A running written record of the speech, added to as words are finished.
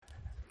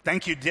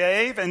Thank you,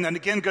 Dave, and then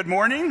again, good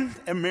morning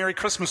and Merry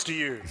Christmas to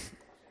you.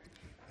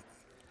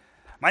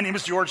 My name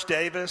is George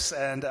Davis,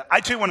 and I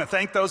too want to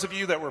thank those of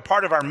you that were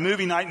part of our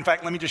movie night. In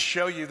fact, let me just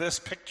show you this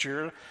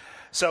picture.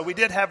 So we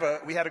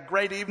had a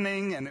great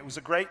evening, and it was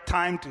a great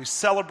time to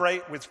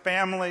celebrate with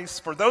families.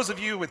 For those of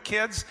you with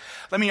kids,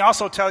 let me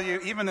also tell you,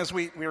 even as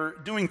we're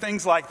doing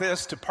things like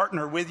this to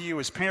partner with you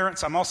as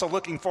parents, I'm also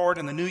looking forward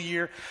in the new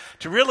year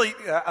to really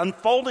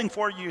unfolding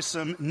for you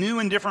some new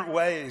and different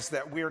ways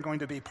that we are going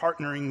to be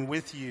partnering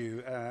with you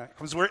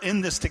because we're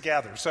in this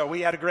together. So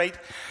we had a great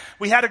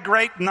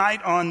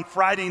night on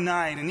Friday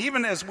night, and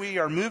even as we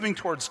are moving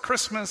towards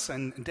Christmas,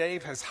 and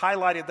Dave has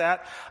highlighted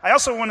that, I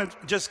also want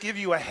to just give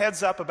you a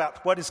heads up about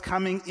what is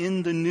coming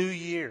in the new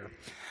year.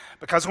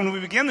 Because when we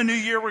begin the new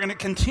year, we're going to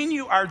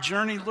continue our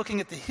journey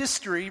looking at the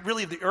history,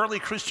 really, of the early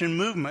Christian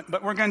movement,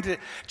 but we're going to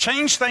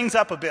change things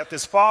up a bit.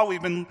 This fall,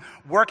 we've been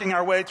working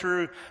our way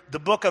through the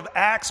book of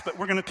Acts, but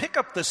we're going to pick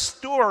up the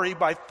story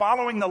by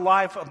following the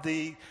life of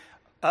the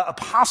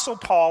Apostle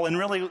Paul and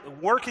really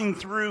working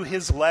through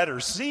his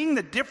letters, seeing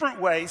the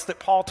different ways that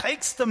Paul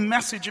takes the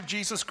message of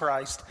Jesus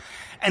Christ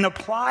and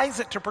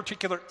applies it to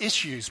particular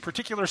issues,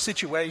 particular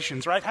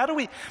situations, right? How do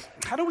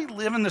we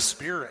live in the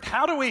Spirit?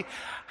 How do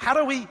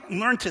we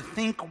learn to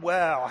think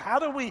well? How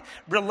do we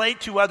relate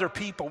to other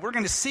people? We're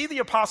going to see the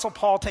Apostle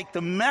Paul take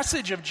the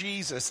message of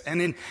Jesus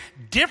and in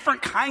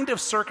different kind of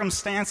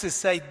circumstances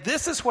say,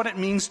 this is what it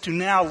means to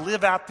now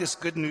live out this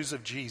good news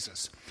of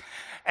Jesus.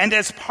 And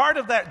as part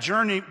of that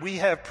journey, we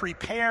have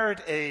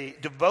prepared a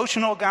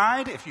devotional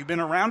guide. If you've been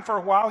around for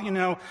a while, you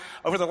know,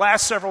 over the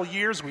last several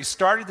years, we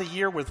started the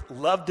year with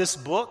Love This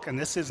Book, and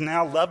this is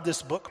now Love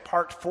This Book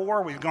Part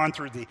 4. We've gone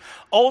through the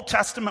Old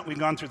Testament, we've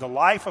gone through the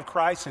life of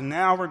Christ, and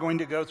now we're going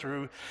to go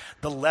through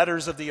the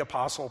letters of the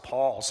Apostle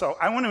Paul. So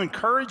I want to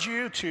encourage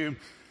you to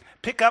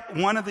pick up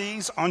one of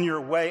these on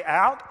your way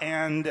out,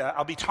 and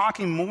I'll be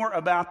talking more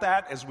about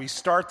that as we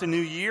start the new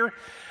year,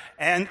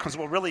 and because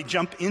we'll really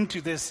jump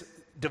into this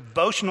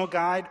devotional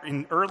guide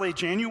in early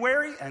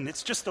January, and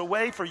it's just a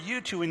way for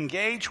you to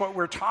engage what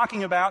we're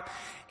talking about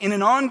in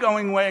an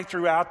ongoing way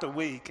throughout the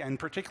week, and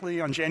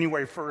particularly on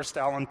January 1st,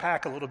 I'll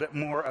unpack a little bit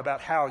more about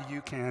how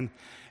you can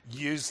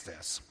use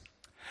this.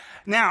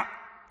 Now,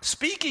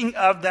 speaking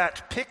of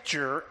that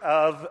picture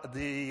of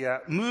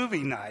the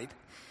movie night,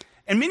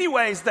 in many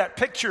ways that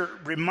picture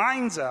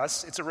reminds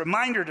us, it's a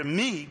reminder to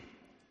me,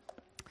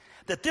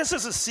 that this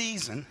is a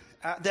season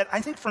that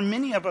I think for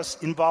many of us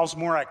involves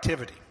more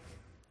activity.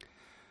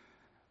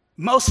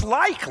 Most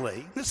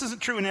likely, this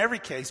isn't true in every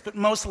case, but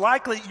most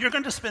likely you're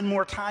going to spend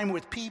more time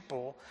with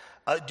people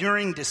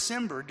during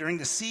December, during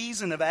the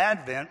season of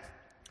Advent,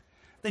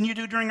 than you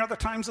do during other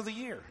times of the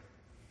year.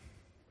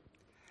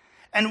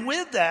 And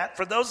with that,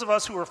 for those of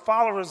us who are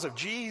followers of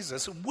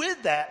Jesus,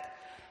 with that,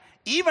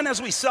 even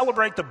as we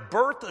celebrate the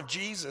birth of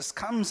Jesus,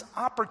 comes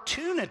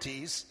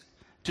opportunities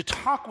to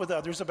talk with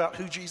others about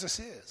who Jesus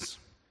is.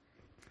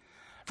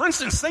 For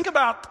instance, think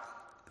about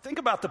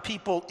the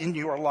people in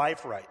your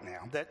life right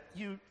now that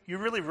you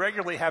really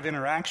regularly have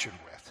interaction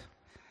with.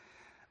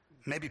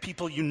 Maybe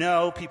people you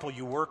know, people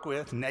you work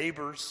with,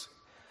 neighbors,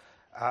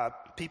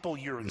 people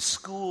you're in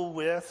school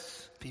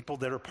with, people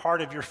that are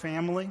part of your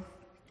family.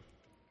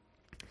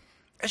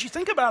 As you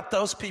think about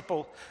those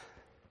people,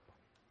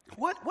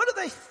 what do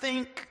they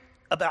think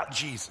about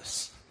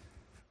Jesus?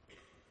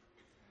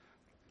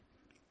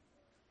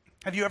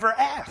 Have you ever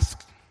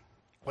asked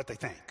what they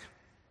think?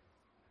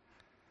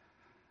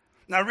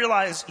 Now, I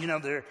realize,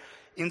 there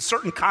in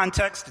certain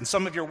contexts, in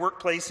some of your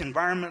workplace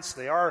environments,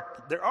 there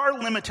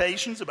are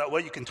limitations about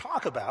what you can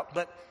talk about,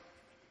 but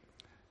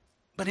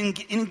in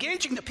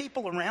engaging the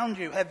people around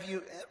you, have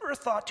you ever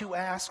thought to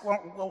ask,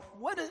 well,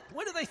 what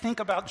do they think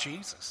about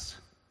Jesus?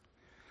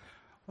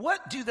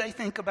 What do they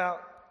think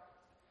about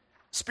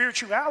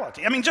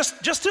spirituality? I mean,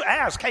 just to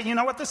ask, hey, you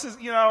know what, this is,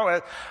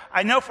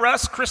 I know for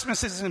us,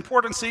 Christmas is an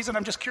important season.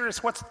 I'm just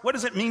curious, what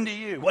does it mean to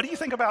you? What do you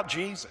think about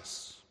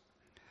Jesus?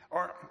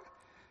 Or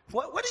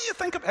what do you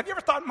think of? Have you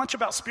ever thought much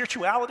about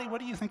spirituality? What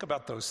do you think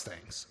about those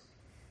things?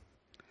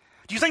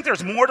 Do you think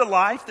there's more to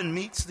life than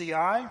meets the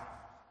eye?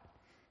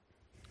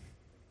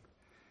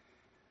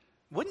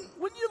 Wouldn't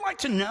you like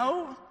to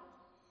know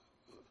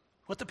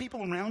what the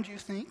people around you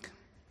think?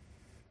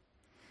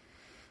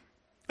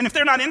 And if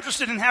they're not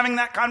interested in having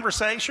that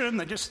conversation,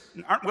 they just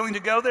aren't willing to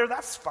go there,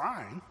 that's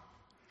fine.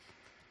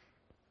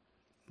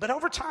 But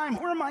over time,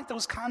 where might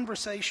those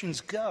conversations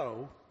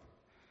go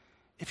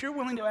if you're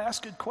willing to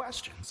ask good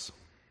questions?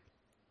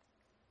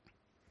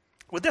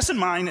 With this in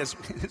mind, as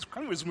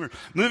we're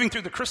moving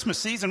through the Christmas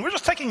season, we're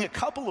just taking a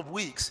couple of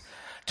weeks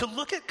to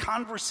look at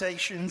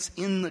conversations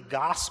in the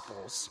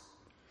Gospels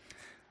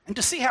and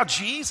to see how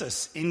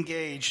Jesus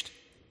engaged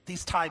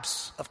these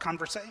types of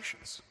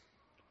conversations.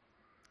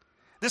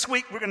 This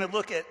week, we're going to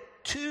look at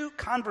two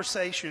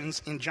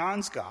conversations in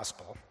John's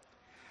Gospel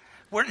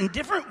where in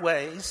different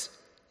ways,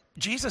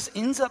 Jesus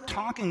ends up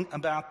talking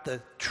about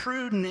the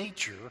true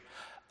nature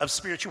of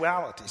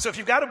spirituality. So if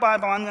you've got a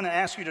Bible, I'm going to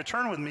ask you to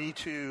turn with me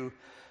to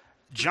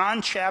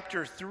John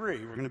chapter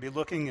 3. We're going to be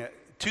looking at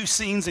two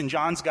scenes in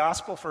John's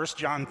gospel. First,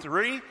 John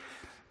 3,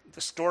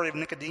 the story of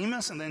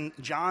Nicodemus, and then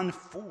John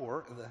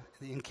 4,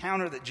 the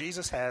encounter that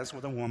Jesus has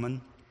with a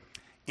woman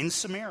in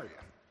Samaria.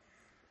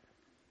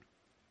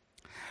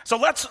 So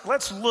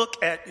let's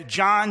look at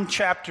John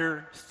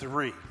chapter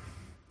 3.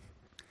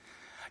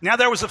 Now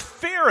there was a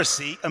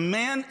Pharisee, a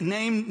man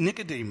named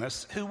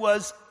Nicodemus, who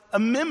was a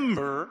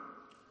member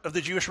of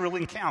the Jewish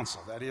ruling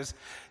council. That is,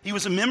 he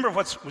was a member of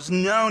what was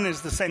known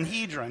as the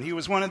Sanhedrin. He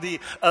was one of the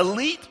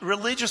elite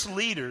religious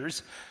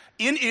leaders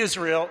in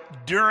Israel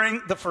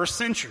during the first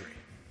century.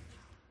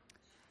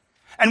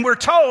 And we're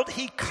told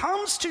he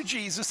comes to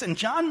Jesus, and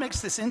John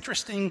makes this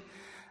interesting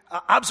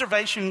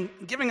observation,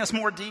 giving us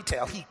more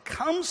detail. He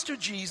comes to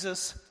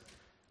Jesus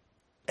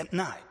at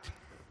night.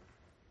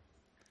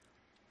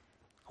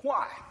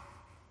 Why?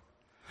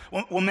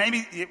 Well,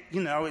 maybe,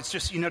 it's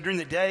just, during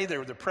the day there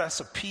were the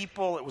press of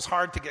people. It was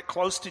hard to get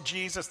close to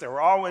Jesus. There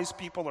were always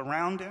people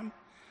around him.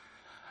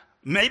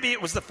 Maybe it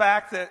was the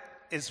fact that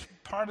as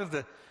part of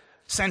the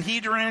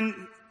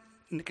Sanhedrin,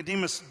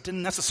 Nicodemus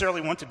didn't necessarily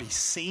want to be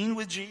seen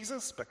with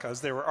Jesus because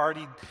there were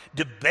already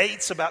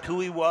debates about who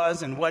he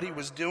was and what he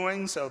was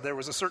doing. So there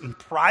was a certain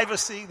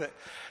privacy that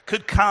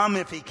could come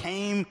if he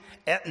came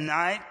at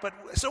night.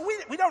 So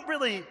we don't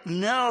really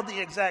know the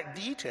exact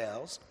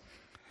details.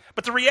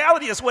 But the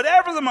reality is,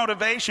 whatever the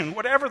motivation,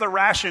 whatever the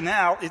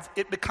rationale,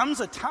 it becomes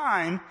a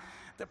time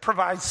that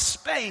provides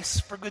space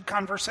for good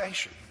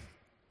conversation.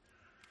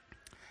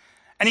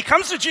 And he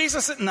comes to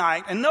Jesus at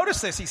night, and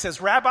notice this, he says,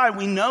 "Rabbi,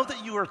 we know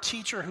that you are a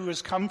teacher who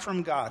has come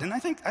from God." And I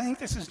think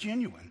this is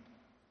genuine.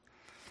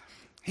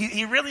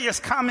 He really is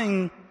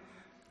coming,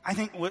 I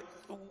think,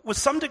 with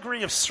some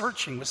degree of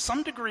searching, with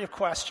some degree of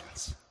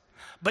questions.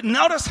 But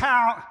notice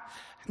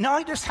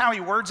just how he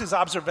words his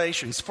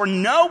observations. "For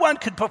no one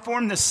could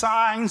perform the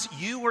signs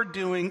you were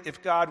doing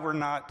if God were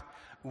not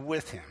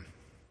with him."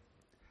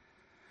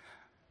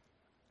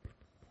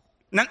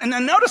 Now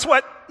notice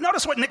what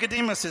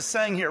Nicodemus is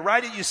saying here,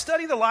 right? You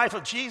study the life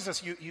of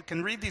Jesus, you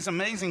can read these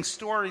amazing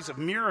stories of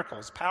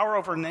miracles, power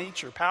over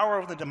nature, power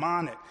over the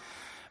demonic,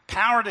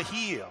 power to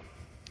heal.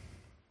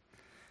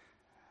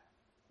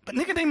 But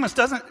Nicodemus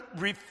doesn't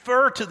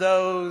refer to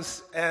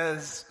those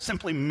as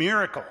simply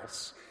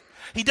miracles.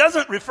 He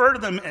doesn't refer to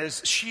them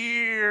as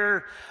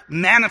sheer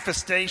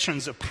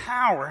manifestations of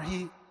power.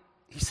 He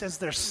says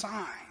they're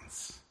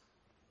signs.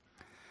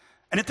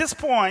 And at this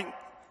point,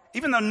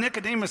 even though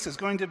Nicodemus is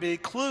going to be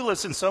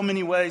clueless in so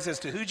many ways as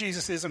to who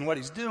Jesus is and what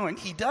he's doing,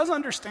 he does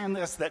understand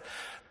this,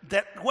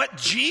 that what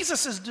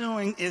Jesus is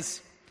doing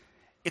it's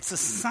a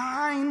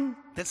sign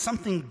that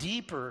something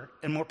deeper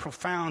and more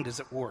profound is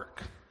at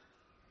work.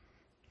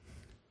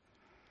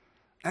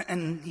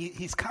 And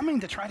he's coming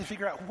to try to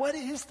figure out, what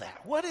is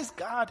that? What is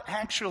God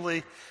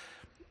actually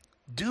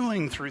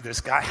doing through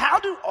this guy? How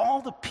do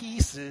all the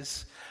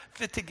pieces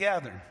fit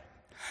together?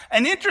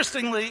 And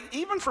interestingly,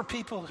 even for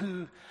people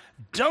who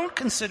don't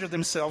consider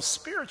themselves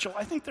spiritual,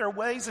 I think there are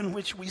ways in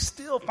which we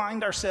still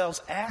find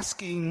ourselves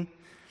asking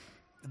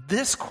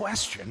this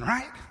question,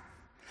 right?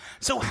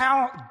 So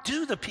how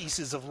do the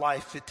pieces of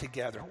life fit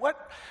together?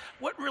 What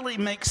really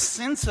makes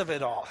sense of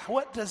it all?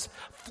 What does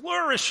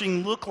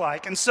flourishing look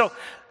like? And so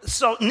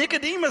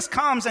Nicodemus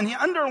comes, and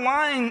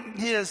underlying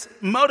his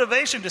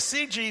motivation to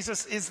see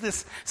Jesus is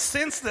this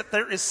sense that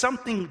there is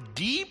something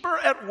deeper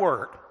at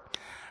work,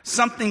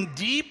 something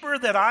deeper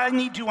that I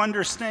need to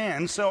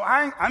understand. So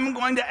I'm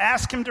going to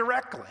ask him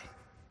directly.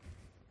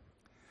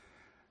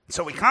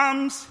 So he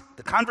comes,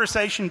 the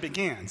conversation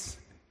begins.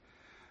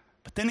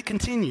 But then it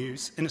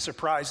continues in a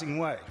surprising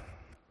way.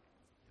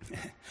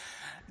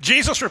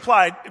 Jesus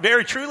replied,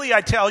 "Very truly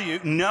I tell you,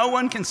 no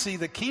one can see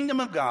the kingdom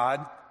of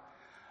God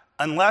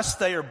unless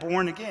they are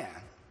born again."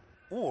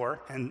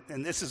 Or, and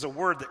this is a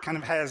word that kind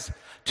of has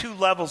two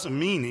levels of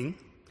meaning,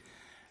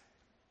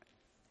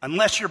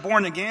 unless you're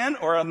born again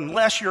or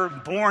unless you're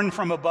born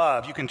from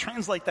above. You can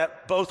translate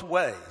that both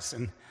ways.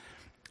 And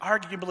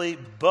arguably,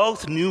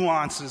 both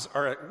nuances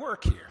are at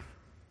work here.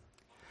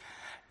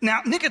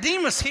 Now,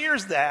 Nicodemus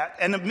hears that,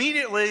 and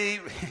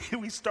immediately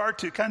we start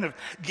to kind of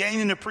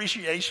gain an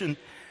appreciation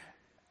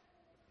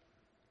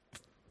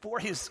for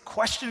his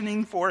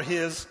questioning, for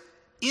his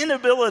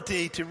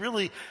inability to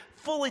really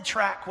fully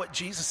track what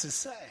Jesus is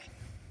saying.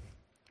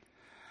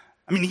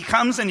 I mean, he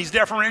comes and he's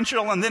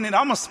deferential, and then it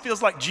almost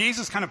feels like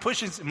Jesus kind of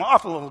pushes him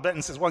off a little bit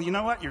and says, "Well, you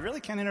know what? You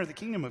really can't enter the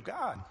kingdom of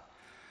God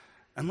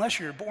unless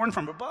you're born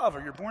from above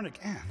or you're born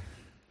again."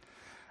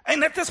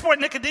 And at this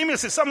point,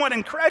 Nicodemus is somewhat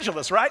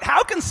incredulous, right?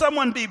 How can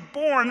someone be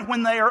born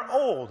when they are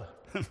old?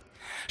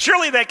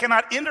 Surely they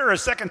cannot enter a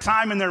second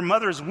time in their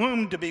mother's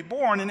womb to be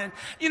born. And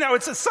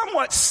it's a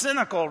somewhat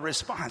cynical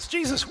response.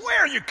 Jesus,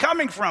 where are you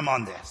coming from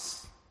on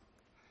this?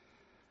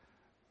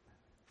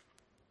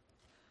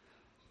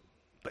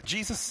 But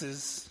Jesus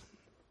is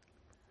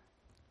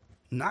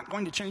not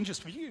going to change his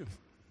view.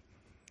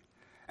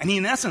 And he,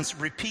 in essence,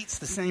 repeats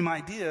the same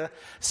idea,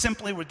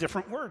 simply with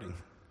different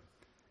wording.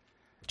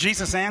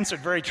 Jesus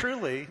answered, "Very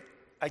truly,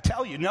 I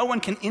tell you, no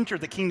one can enter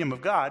the kingdom of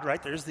God,"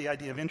 right? There's the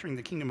idea of entering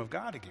the kingdom of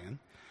God again,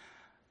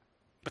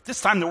 But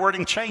this time the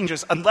wording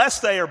changes, unless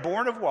they are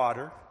born of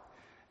water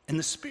and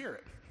the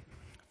Spirit.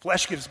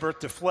 Flesh gives birth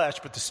to flesh,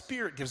 but the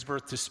Spirit gives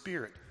birth to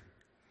spirit.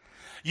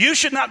 You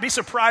should not be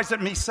surprised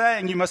at me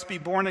saying you must be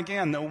born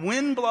again. The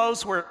wind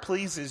blows where it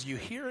pleases. You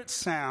hear its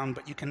sound,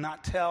 but you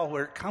cannot tell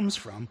where it comes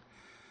from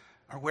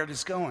or where it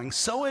is going.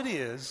 So it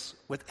is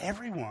with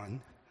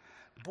everyone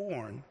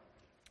born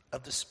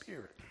of the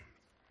Spirit.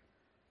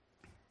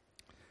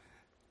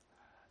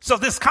 So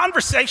this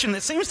conversation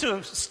that seems to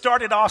have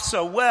started off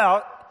so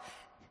well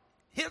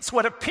hits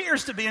what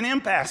appears to be an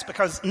impasse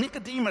because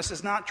Nicodemus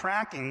is not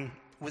tracking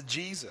with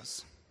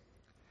Jesus.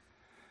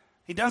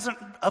 He doesn't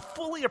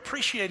fully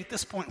appreciate at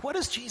this point, what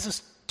is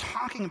Jesus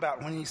talking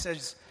about when he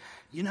says,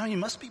 you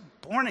must be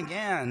born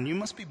again. You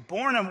must be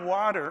born of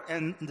water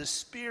and the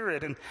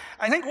Spirit. And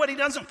I think what he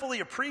doesn't fully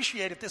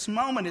appreciate at this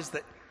moment is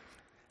that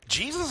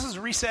Jesus is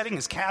resetting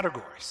his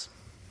categories.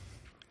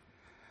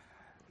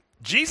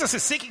 Jesus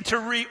is seeking to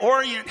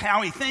reorient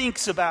how he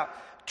thinks about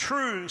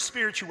true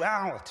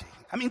spirituality.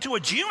 I mean, to a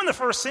Jew in the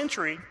first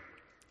century,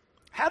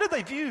 how did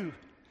they view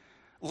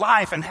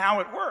life and how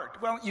it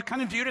worked? Well, you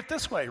kind of viewed it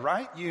this way,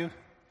 right?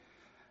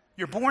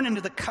 You're born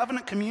into the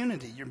covenant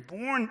community. You're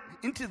born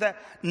into that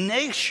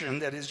nation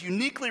that is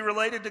uniquely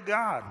related to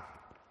God.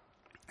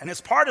 And as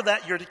part of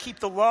that, you're to keep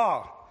the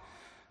law.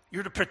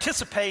 You're to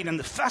participate in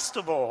the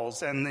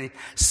festivals and the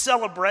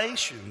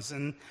celebrations.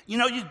 And,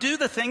 you do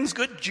the things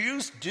good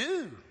Jews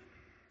do.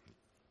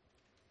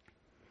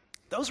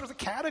 Those were the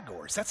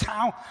categories. That's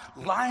how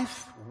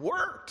life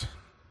worked.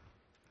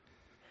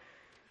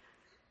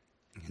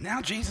 And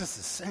now Jesus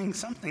is saying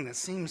something that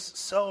seems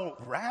so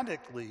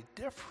radically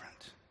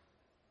different.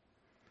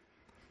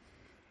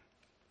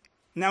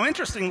 Now,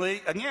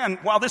 interestingly, again,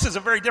 while this is a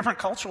very different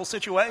cultural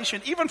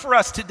situation, even for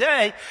us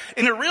today,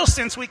 in a real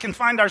sense, we can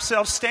find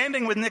ourselves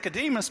standing with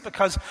Nicodemus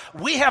because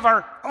we have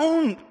our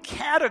own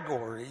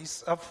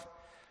categories of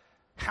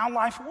how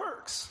life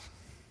works.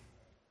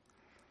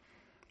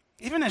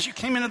 Even as you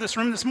came into this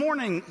room this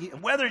morning,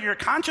 whether you're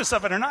conscious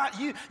of it or not,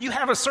 you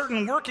have a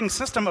certain working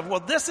system of,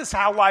 well, this is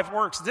how life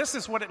works. This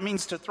is what it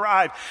means to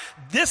thrive.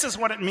 This is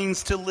what it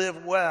means to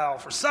live well.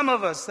 For some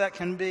of us, that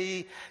can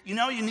be, you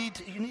need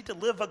to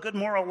live a good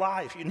moral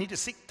life. You need to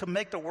seek to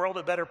make the world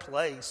a better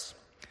place.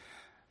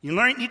 You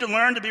need to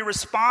learn to be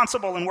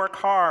responsible and work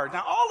hard.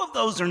 Now, all of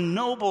those are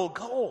noble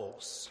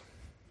goals.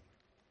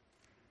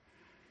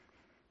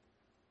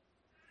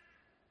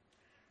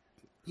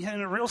 Yet,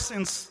 in a real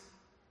sense,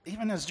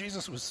 even as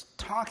Jesus was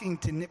talking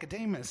to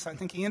Nicodemus, I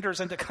think he enters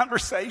into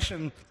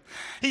conversation.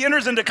 He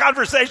enters into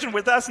conversation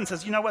with us and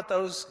says, you know what,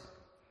 those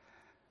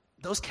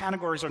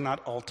categories are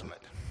not ultimate.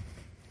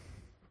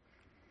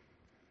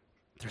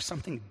 There's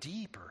something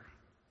deeper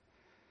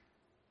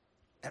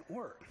at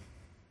work.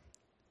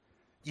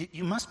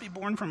 You must be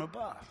born from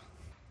above.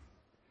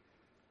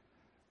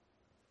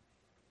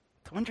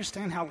 To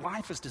understand how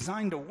life is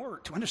designed to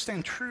work, to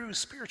understand true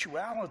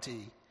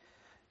spirituality,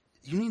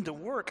 you need the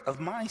work of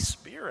my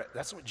Spirit.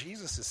 That's what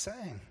Jesus is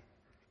saying.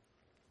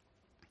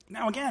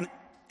 Now, again,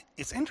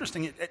 it's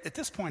interesting. At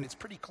this point, it's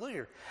pretty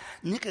clear.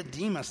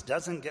 Nicodemus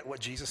doesn't get what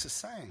Jesus is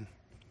saying.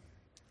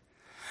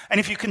 And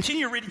if you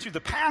continue reading through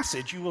the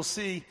passage, you will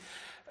see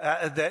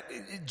that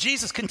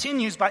Jesus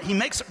continues he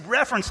makes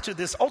reference to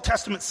this Old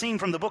Testament scene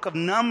from the book of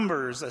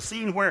Numbers, a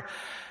scene where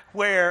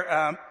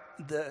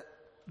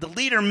the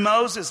leader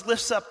Moses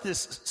lifts up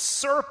this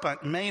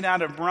serpent made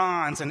out of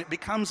bronze, and it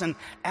becomes an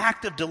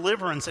act of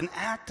deliverance, an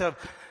act of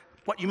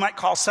what you might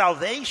call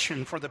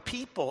salvation for the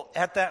people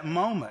at that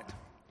moment.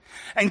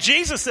 And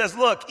Jesus says,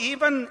 look,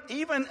 even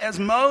as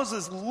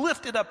Moses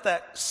lifted up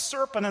that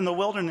serpent in the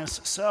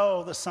wilderness,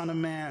 so the Son of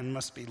Man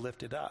must be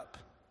lifted up.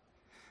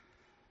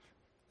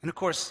 And of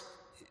course,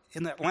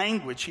 in that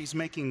language, he's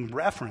making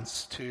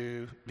reference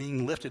to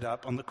being lifted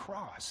up on the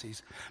cross.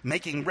 He's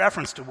making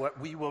reference to what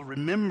we will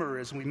remember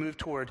as we move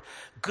toward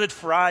Good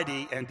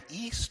Friday and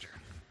Easter.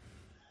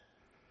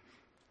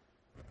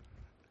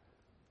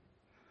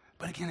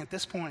 But again, at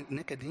this point,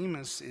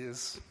 Nicodemus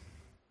is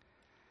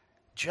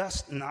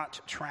just not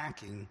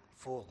tracking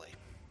fully.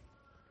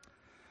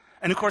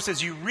 And of course,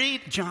 as you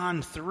read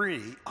John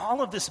 3,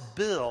 all of this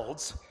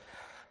builds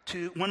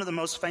to one of the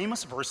most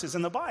famous verses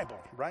in the Bible,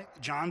 right?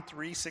 John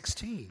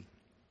 3:16.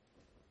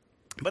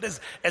 But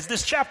as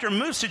this chapter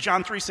moves to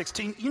John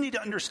 3:16, you need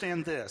to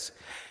understand this.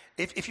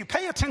 If you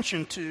pay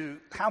attention to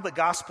how the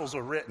Gospels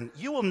are written,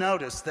 you will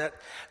notice that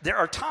there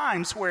are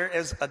times where,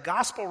 as a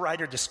Gospel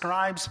writer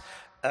describes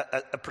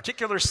a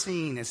particular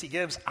scene, as he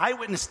gives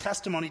eyewitness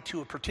testimony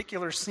to a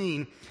particular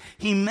scene,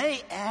 he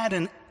may add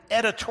an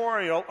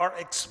editorial or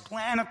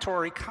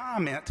explanatory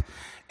comment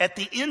at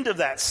the end of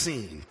that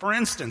scene. For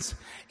instance,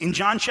 in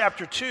John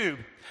chapter 2,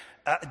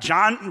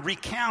 John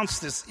recounts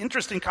this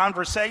interesting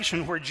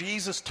conversation where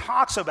Jesus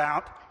talks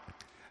about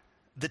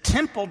the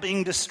temple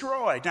being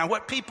destroyed. Now,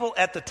 what people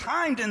at the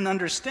time didn't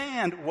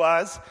understand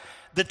was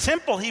the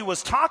temple he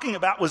was talking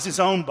about was his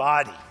own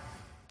body.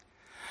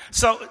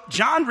 So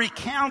John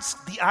recounts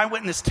the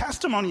eyewitness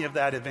testimony of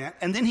that event,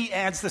 and then he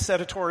adds this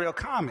editorial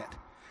comment.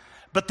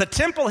 But the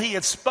temple he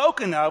had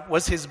spoken of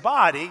was his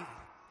body,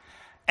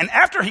 And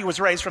after he was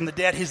raised from the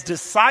dead, his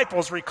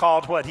disciples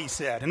recalled what he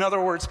said. In other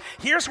words,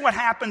 here's what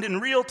happened in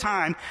real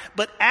time.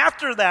 But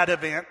after that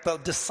event, the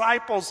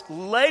disciples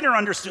later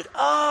understood,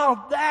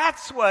 oh,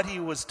 that's what he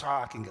was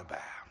talking about.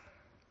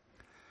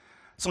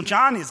 So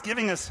John is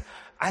giving us,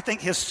 I think,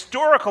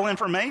 historical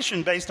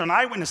information based on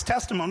eyewitness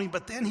testimony,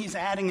 but then he's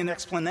adding an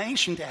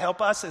explanation to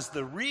help us as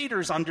the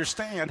readers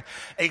understand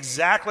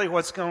exactly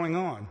what's going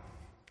on.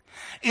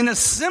 In a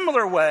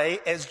similar way,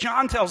 as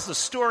John tells the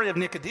story of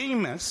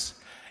Nicodemus,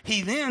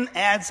 he then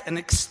adds an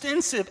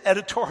extensive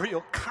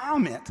editorial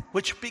comment,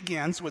 which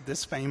begins with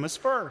this famous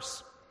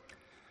verse.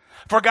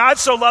 For God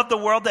so loved the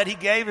world that he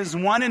gave his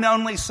one and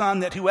only Son,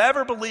 that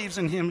whoever believes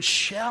in him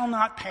shall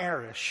not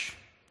perish,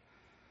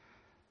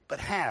 but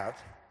have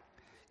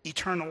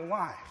eternal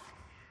life.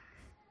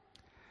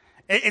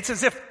 It's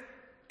as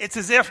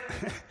if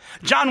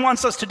John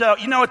wants us to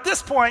know, at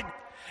this point,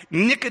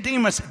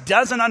 Nicodemus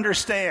doesn't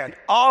understand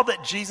all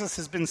that Jesus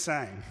has been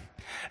saying.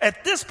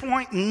 At this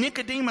point,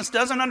 Nicodemus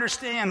doesn't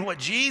understand what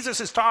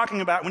Jesus is talking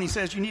about when he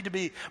says you need to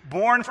be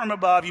born from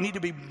above, you need to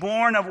be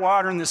born of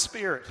water and the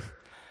Spirit.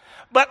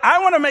 But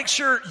I want to make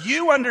sure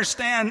you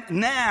understand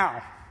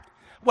now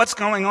what's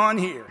going on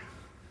here.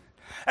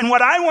 And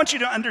what I want you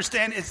to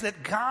understand is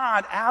that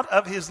God, out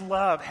of his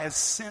love, has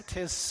sent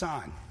his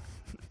Son,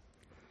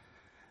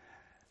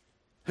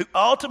 who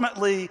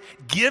ultimately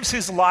gives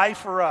his life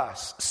for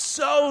us,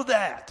 so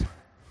that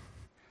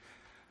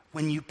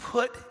when you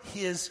put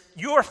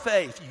your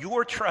faith,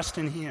 your trust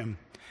in him,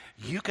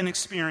 you can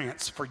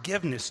experience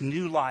forgiveness,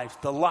 new life,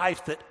 the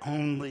life that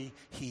only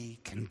he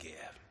can give.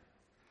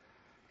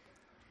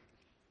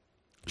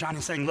 John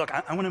is saying, look,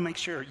 I want to make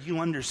sure you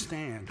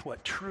understand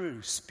what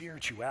true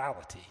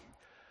spirituality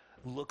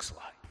looks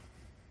like.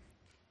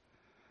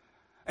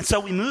 And so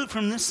we move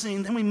from this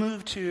scene, then we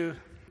move to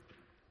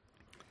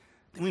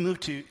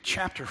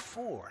chapter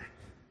 4.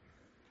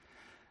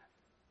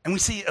 And we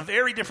see a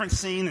very different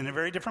scene in a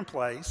very different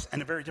place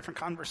and a very different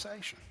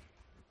conversation.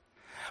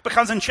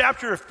 Because in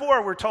chapter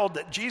 4, we're told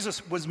that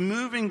Jesus was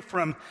moving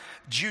from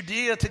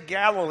Judea to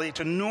Galilee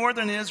to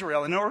northern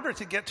Israel. In order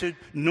to get to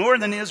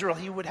northern Israel,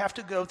 he would have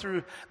to go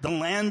through the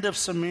land of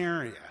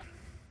Samaria.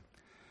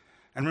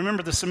 And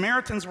remember, the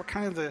Samaritans were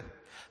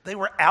they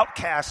were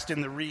outcast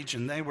in the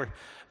region. They were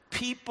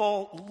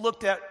people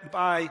looked at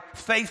by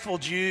faithful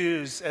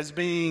Jews as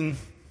being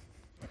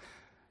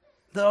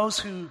those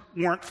who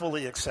weren't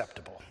fully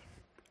acceptable.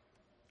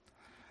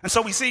 And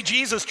so we see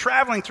Jesus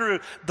traveling through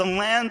the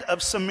land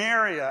of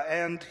Samaria,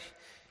 and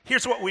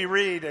here's what we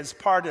read as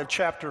part of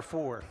chapter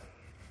 4.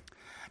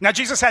 Now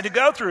Jesus had to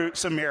go through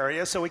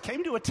Samaria, so he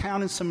came to a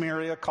town in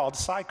Samaria called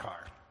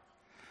Sychar,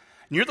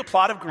 near the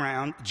plot of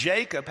ground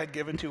Jacob had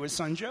given to his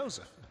son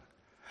Joseph.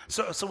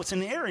 So it's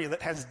an area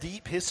that has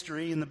deep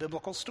history in the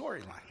biblical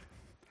storyline.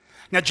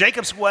 Now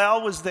Jacob's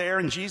well was there,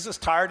 and Jesus,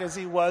 tired as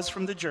he was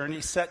from the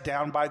journey, sat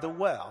down by the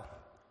well.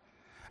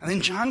 And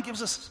then John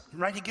gives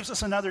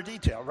us another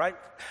detail, right?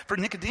 For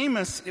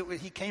Nicodemus,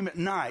 he came at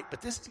night,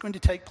 but this is going to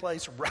take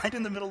place right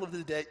in the middle of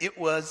the day. It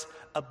was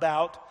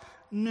about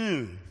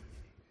noon.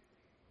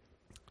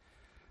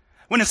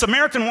 When a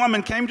Samaritan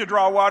woman came to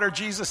draw water,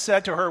 Jesus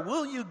said to her,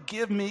 "Will you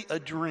give me a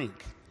drink?"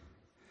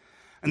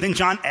 And then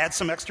John adds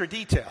some extra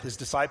detail. His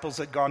disciples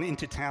had gone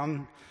into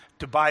town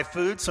to buy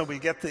food, so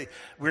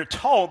we're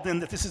told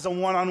then that this is a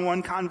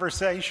one-on-one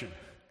conversation.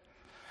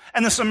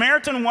 And the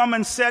Samaritan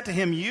woman said to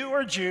him, "You are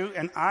a Jew,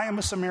 and I am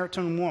a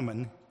Samaritan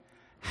woman.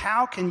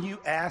 How can you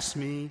ask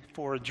me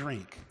for a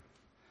drink?"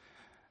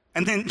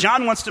 And then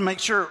John wants to make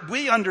sure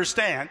we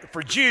understand,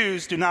 for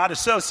Jews do not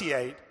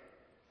associate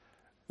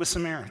with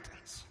Samaritans.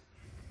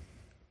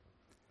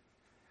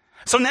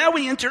 So now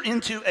we enter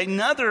into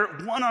another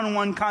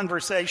one-on-one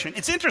conversation.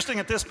 It's interesting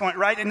at this point,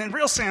 right? And in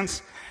real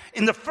sense,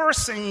 in the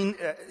first scene,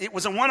 it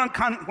was a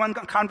one-on-one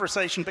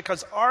conversation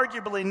because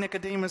arguably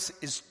Nicodemus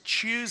is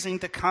choosing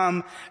to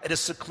come at a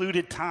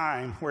secluded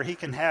time where he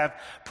can have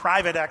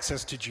private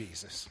access to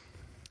Jesus.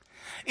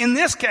 In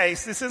this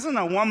case, this isn't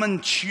a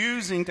woman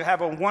choosing to have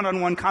a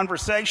one-on-one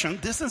conversation.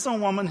 This is a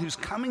woman who's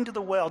coming to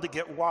the well to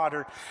get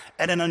water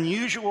at an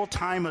unusual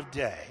time of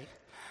day.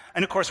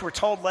 And of course, we're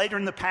told later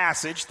in the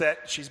passage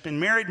that she's been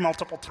married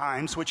multiple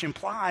times, which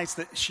implies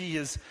that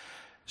she's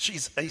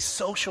a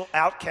social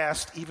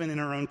outcast even in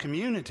her own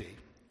community.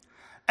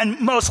 And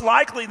most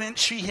likely then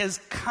she is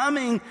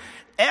coming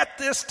at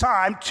this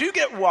time to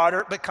get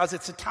water because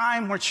it's a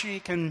time where she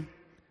can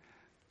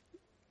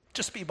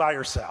just be by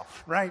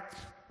herself, right?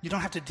 You don't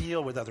have to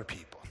deal with other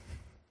people.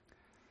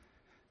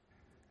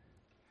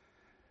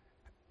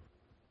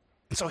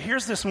 And so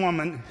here's this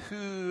woman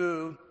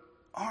who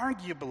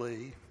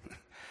arguably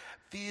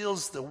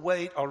feels the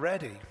weight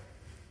already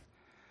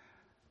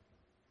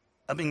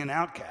of being an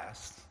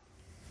outcast.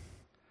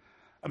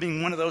 Of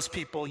being one of those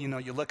people,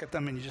 you look at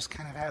them and you just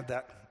kind of have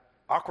that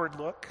awkward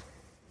look.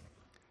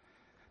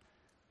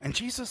 And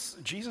Jesus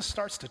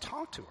starts to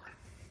talk to her.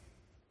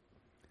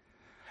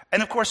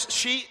 And of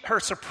course,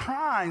 her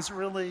surprise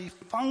really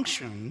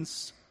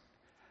functions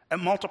at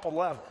multiple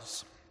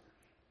levels.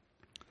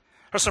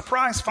 Her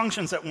surprise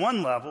functions at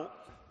one level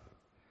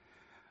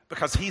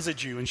because he's a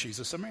Jew and she's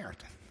a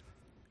Samaritan.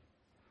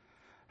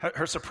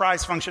 Her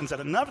surprise functions at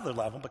another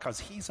level because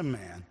he's a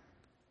man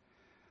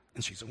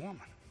and she's a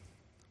woman.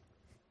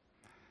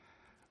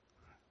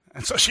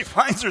 And so she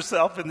finds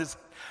herself in this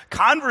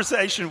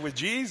conversation with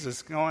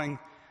Jesus going,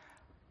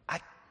 I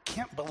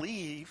can't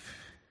believe,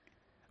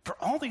 for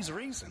all these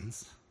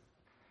reasons,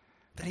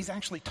 that he's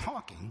actually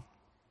talking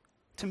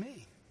to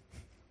me.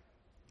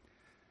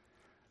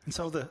 And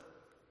so the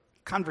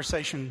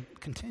conversation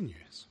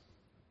continues.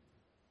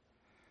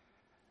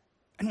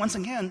 And once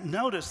again,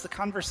 notice the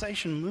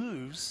conversation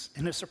moves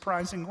in a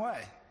surprising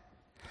way.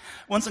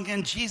 Once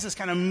again, Jesus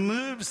kind of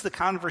moves the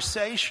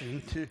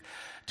conversation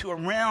to a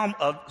realm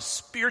of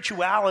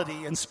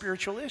spirituality and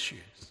spiritual issues.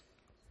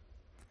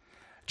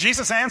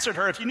 Jesus answered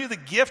her, if you knew the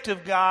gift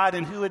of God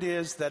and who it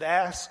is that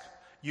asks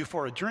you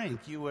for a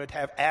drink, you would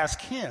have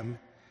asked him,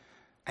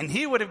 and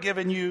he would have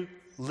given you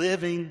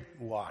living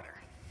water.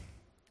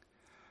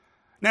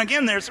 Now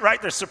again, there's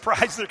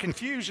surprise, there's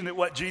confusion at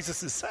what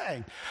Jesus is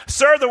saying.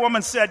 Sir, the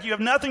woman said, you have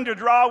nothing to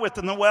draw with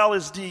and the well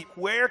is deep.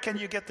 Where can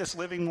you get this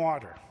living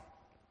water?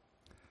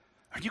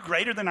 Are you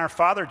greater than our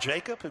father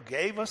Jacob, who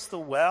gave us the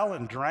well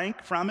and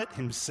drank from it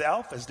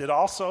himself, as did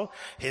also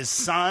his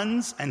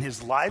sons and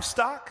his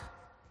livestock?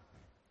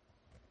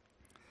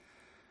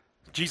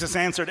 Jesus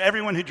answered,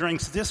 everyone who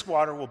drinks this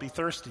water will be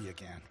thirsty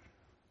again.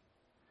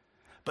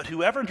 But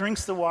whoever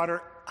drinks the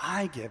water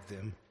I give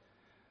them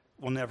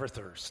will never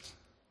thirst.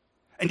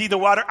 Indeed, the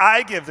water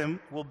I give them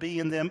will be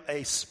in them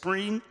a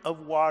spring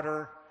of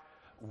water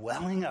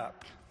welling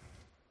up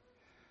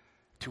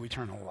to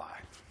eternal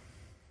life.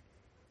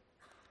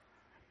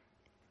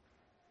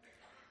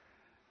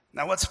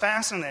 Now, what's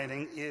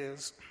fascinating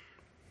is,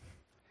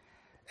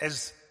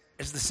 as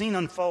the scene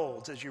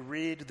unfolds, as you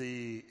read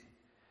the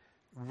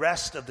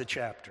rest of the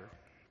chapter,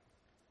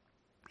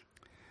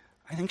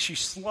 I think she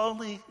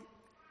slowly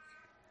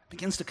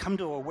begins to come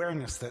to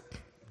awareness that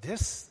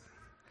this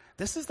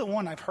is the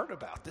one I've heard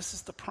about. This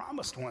is the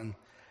promised one,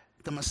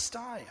 the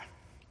Messiah.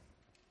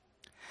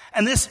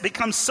 And this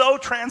becomes so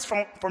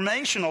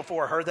transformational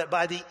for her that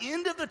by the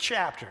end of the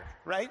chapter,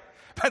 right?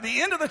 By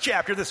the end of the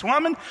chapter, this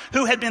woman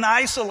who had been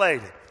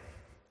isolated,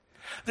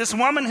 this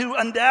woman who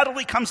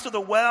undoubtedly comes to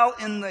the well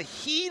in the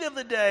heat of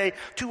the day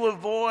to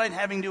avoid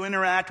having to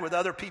interact with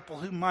other people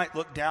who might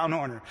look down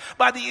on her.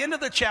 By the end of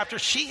the chapter,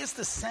 she is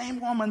the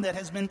same woman that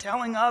has been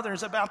telling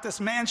others about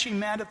this man she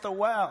met at the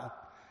well.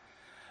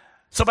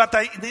 So by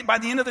the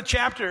end of the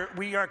chapter,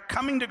 we are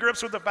coming to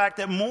grips with the fact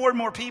that more and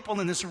more people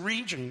in this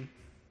region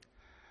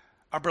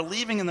are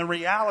believing in the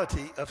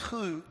reality of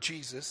who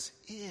Jesus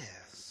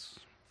is.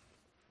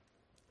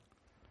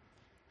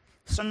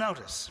 So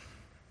notice,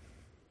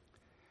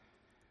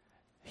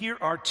 here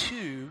are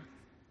two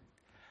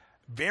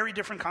very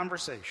different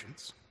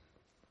conversations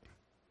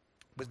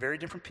with very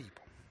different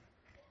people.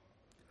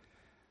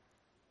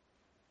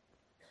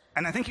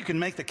 And I think you can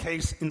make the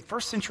case in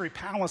first century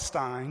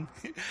Palestine,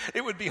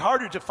 it would be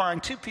harder to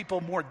find two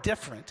people more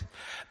different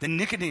than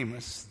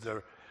Nicodemus,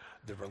 the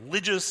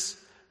religious,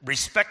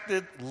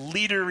 respected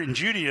leader in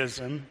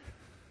Judaism,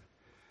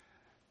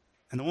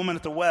 and the woman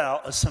at the well,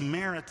 a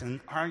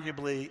Samaritan,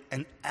 arguably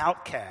an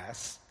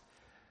outcast,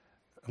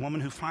 a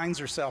woman who finds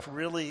herself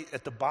really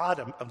at the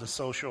bottom of the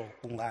social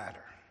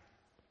ladder.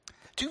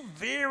 Two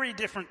very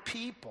different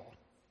people,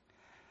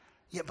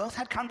 yet both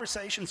had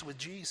conversations with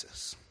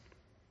Jesus.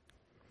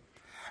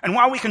 And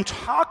while we can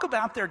talk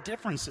about their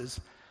differences,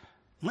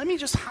 let me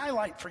just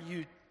highlight for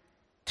you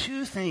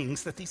two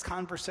things that these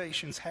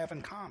conversations have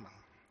in common.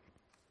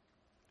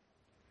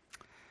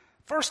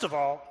 First of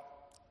all,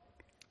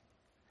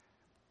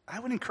 I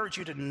would encourage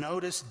you to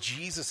notice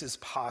Jesus'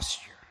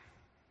 posture.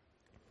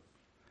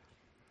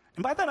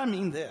 And by that I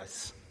mean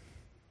this.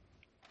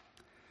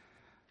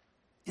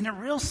 In a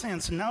real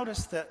sense,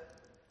 notice that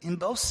in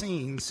both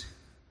scenes,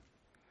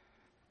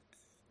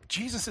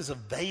 Jesus is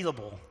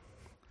available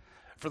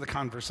for the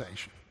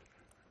conversation,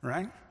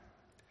 right?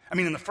 I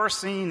mean, in the first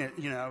scene,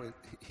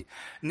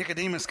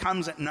 Nicodemus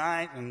comes at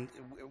night, and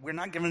we're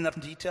not given enough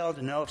detail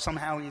to know if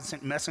somehow he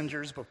sent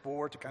messengers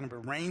before to kind of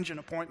arrange an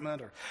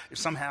appointment, or if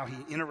somehow he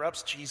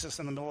interrupts Jesus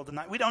in the middle of the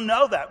night. We don't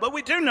know that, but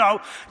we do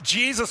know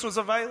Jesus was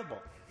available.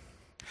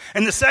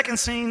 In the second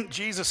scene,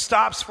 Jesus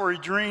stops for a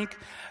drink,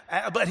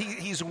 but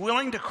he's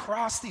willing to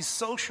cross these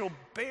social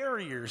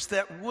barriers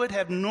that would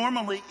have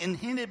normally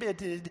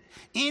inhibited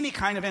any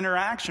kind of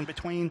interaction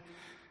between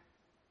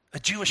a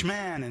Jewish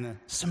man and a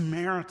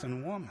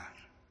Samaritan woman.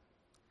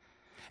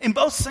 In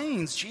both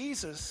scenes,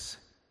 Jesus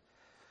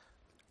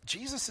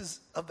is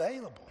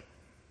available.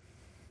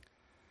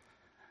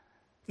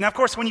 Now, of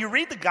course, when you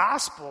read the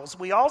Gospels,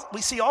 we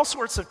see all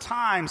sorts of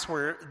times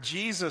where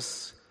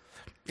Jesus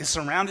is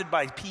surrounded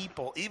by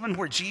people, even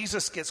where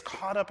Jesus gets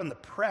caught up in the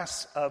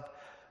press of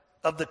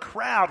the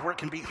crowd, where it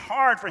can be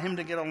hard for him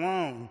to get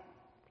alone.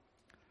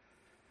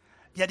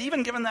 Yet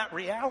even given that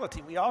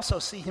reality, we also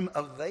see him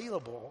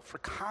available for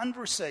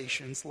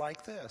conversations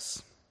like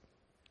this.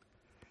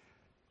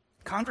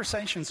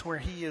 Conversations where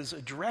he is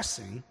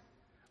addressing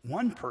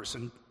one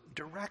person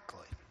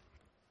directly.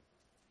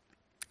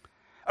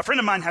 A friend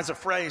of mine has a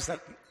phrase that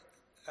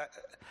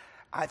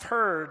I've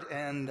heard,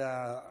 and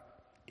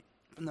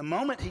from the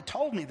moment he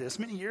told me this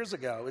many years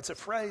ago, it's a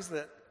phrase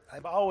that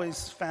I've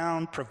always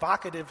found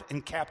provocative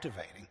and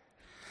captivating.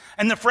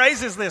 And the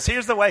phrase is this.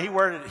 Here's the way he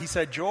worded it. He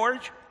said,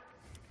 George,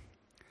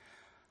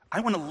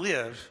 I want to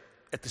live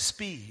at the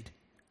speed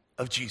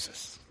of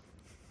Jesus.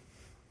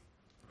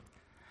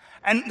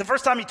 And the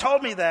first time he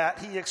told me that,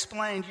 he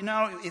explained,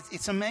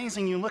 it's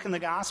amazing. You look in the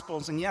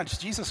Gospels, and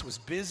Jesus was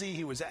busy.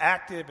 He was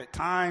active at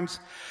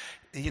times.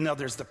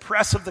 There's the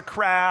press of the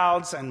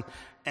crowds and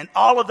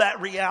all of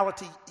that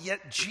reality.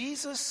 Yet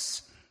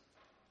Jesus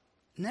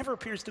never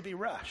appears to be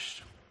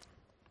rushed.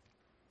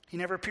 He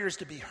never appears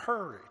to be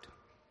hurried.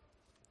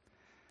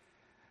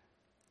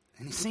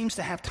 And he seems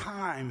to have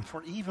time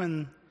for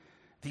even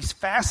these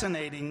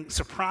fascinating,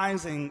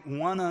 surprising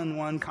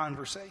one-on-one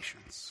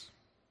conversations.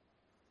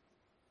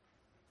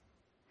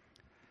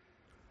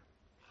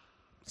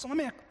 So let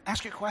me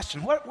ask you a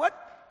question. What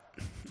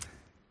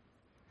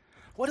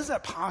does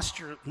that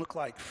posture look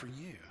like for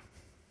you?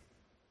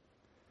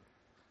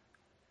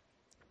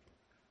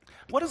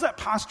 What does that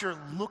posture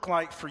look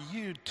like for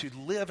you to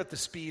live at the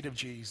speed of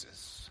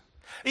Jesus?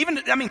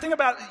 Think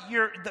about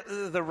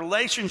the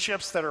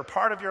relationships that are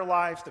part of your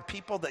life, the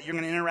people that you're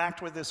going to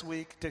interact with this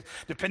week,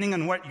 depending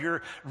on what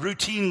your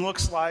routine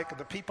looks like,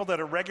 the people that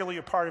are regularly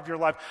a part of your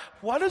life.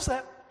 What does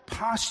that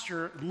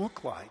posture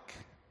look like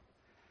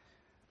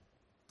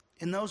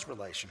in those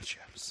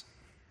relationships?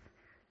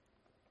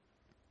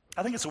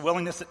 I think it's a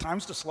willingness at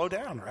times to slow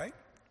down, right?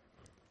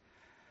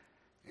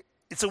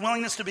 It's a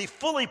willingness to be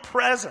fully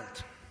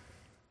present.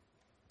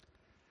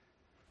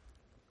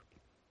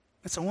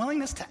 It's a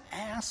willingness to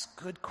ask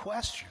good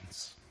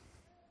questions.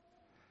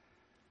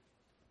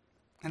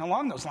 And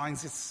along those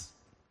lines, it's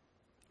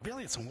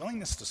a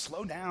willingness to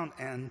slow down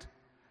and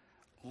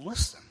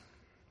listen.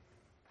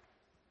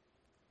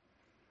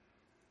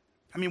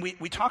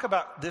 We talk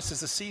about this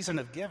as a season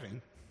of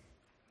giving.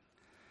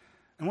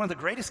 And one of the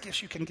greatest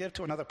gifts you can give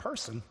to another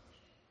person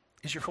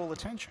is your full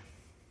attention.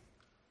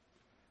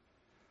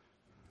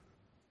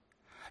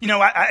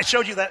 I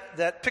showed you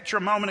that picture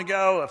a moment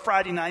ago, a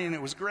Friday night, and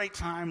it was a great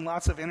time,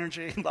 lots of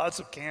energy, lots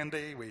of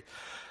candy.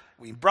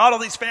 We brought all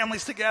these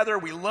families together,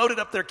 we loaded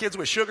up their kids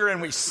with sugar,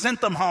 and we sent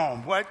them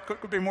home. What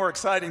could be more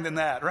exciting than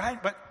that, right?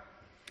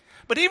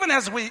 But even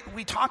as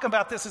we talk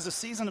about this as a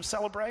season of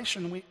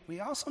celebration,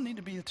 we also need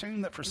to be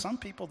attuned that for some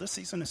people, this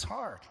season is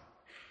hard.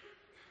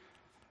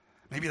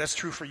 Maybe that's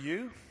true for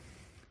you.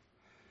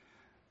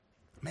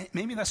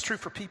 Maybe that's true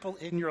for people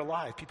in your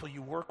life, people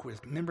you work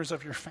with, members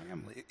of your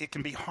family. It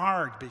can be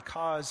hard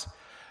because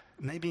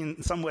maybe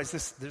in some ways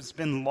there's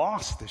been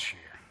loss this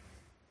year.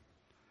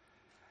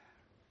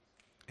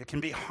 It can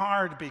be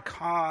hard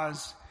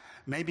because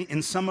maybe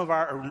in some of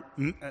our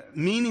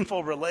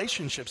meaningful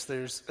relationships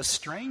there's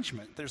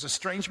estrangement. There's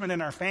estrangement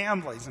in our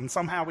families, and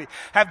somehow we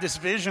have this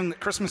vision that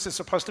Christmas is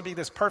supposed to be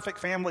this perfect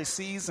family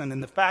season,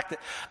 and the fact that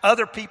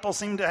other people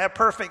seem to have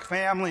perfect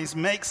families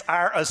makes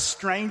our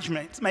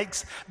estrangement,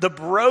 makes the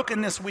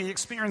brokenness we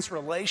experience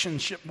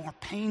relationship more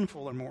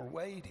painful or more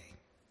weighty.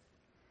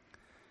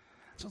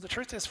 So the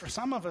truth is, for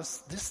some of us,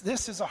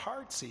 this is a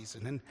hard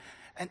season,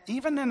 and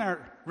even in our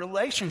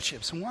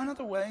relationships, one of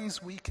the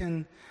ways we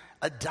can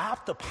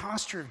adopt the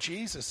posture of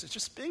Jesus is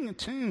just being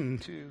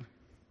attuned to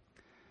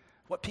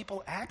what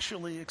people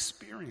actually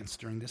experience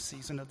during this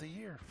season of the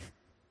year.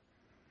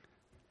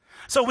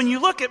 So when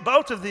you look at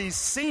both of these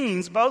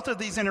scenes, both of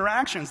these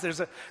interactions, there's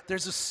a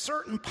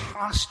certain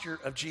posture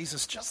of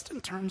Jesus just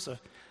in terms of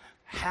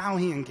how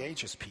he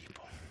engages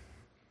people,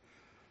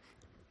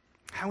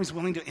 how he's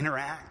willing to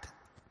interact.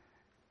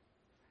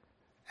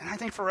 And I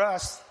think for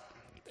us,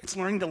 it's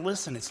learning to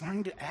listen, it's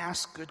learning to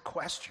ask good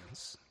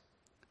questions,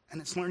 and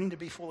it's learning to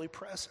be fully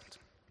present.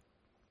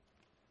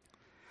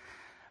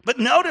 But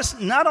notice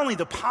not only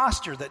the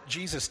posture that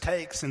Jesus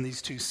takes in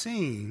these two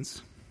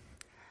scenes,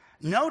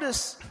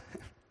 notice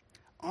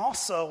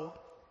also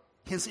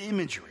his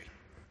imagery.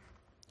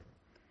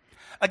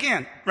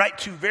 Again, right,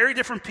 two very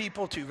different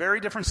people, two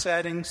very different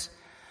settings,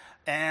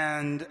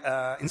 and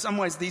in some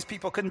ways these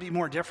people couldn't be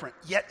more different.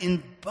 Yet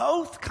in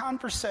both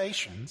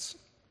conversations,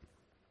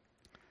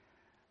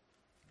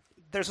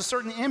 there's a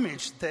certain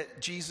image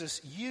that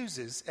Jesus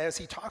uses as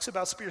he talks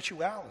about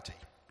spirituality.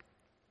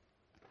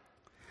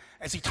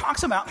 As he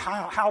talks about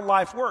how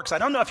life works. I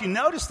don't know if you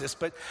noticed this,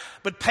 but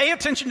pay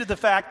attention to the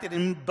fact that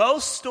in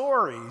both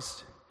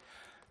stories,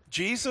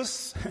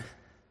 Jesus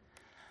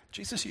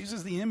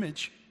uses the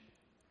image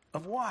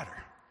of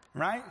water,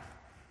 right?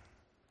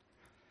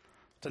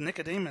 To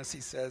Nicodemus,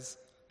 he says,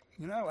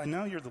 I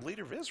know you're the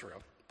leader of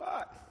Israel,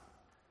 but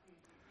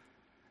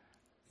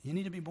you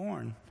need to be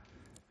born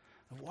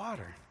of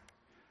water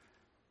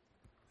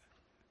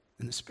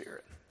in the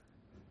Spirit.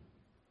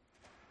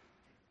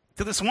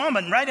 To this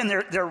woman, right, and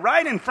they're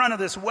right in front of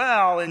this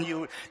well, and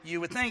you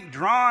would think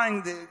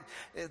drawing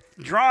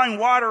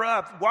water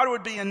up, water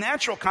would be a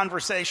natural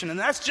conversation, and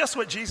that's just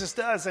what Jesus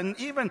does. And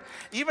even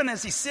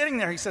as he's sitting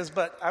there, he says,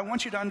 "But I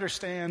want you to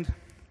understand,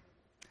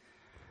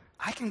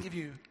 I can give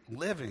you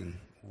living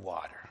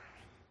water."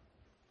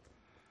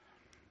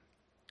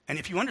 And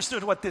if you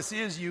understood what this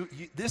is,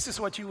 this is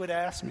what you would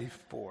ask me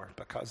for,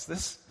 because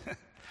this,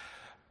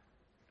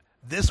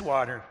 this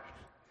water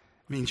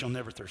means you'll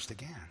never thirst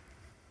again.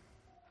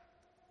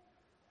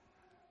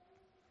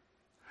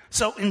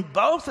 So in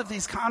both of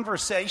these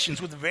conversations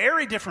with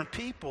very different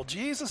people,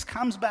 Jesus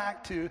comes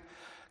back to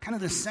kind of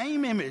the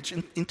same image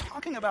in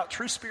talking about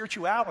true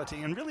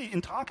spirituality and really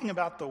in talking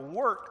about the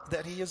work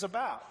that he is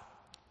about.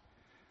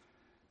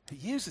 He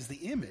uses the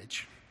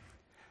image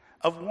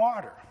of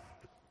water.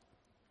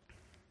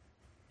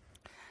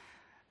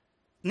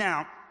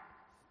 Now,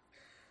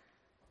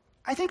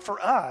 I think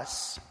for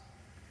us,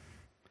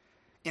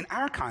 in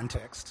our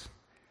context,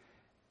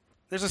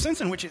 there's a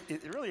sense in which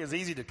it really is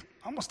easy to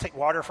almost take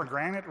water for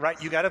granted,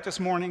 right? You got up this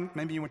morning,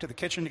 maybe you went to the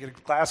kitchen to get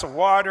a glass of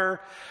water,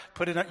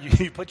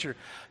 you put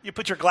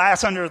your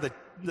glass under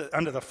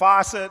the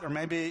faucet, or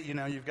maybe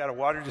you've got a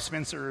water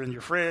dispenser in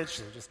your fridge,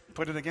 so just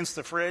put it against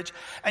the fridge,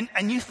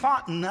 and you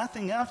thought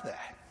nothing of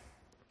that.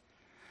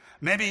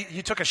 Maybe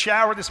you took a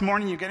shower this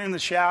morning, you get in the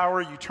shower,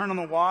 you turn on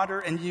the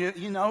water, and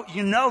you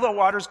know the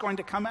water's going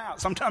to come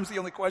out. Sometimes the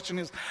only question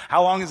is,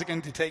 how long is it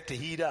going to take to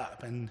heat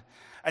up? And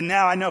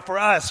now I know for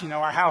us,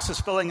 our house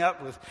is filling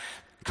up with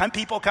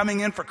people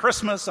coming in for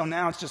Christmas, so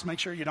now it's just make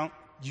sure you don't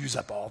use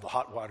up all the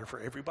hot water for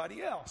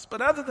everybody else.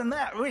 But other than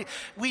that,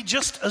 we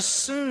just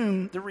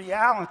assume the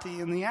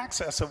reality and the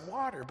access of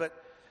water. But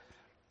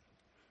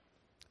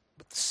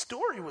the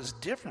story was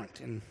different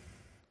in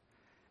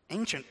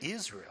ancient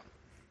Israel.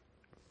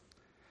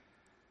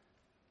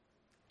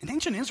 In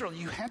ancient Israel,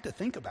 you had to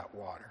think about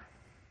water.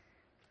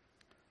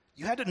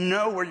 You had to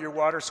know where your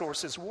water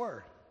sources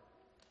were.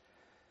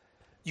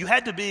 You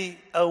had to be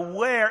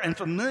aware and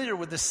familiar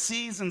with the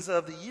seasons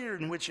of the year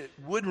in which it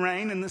would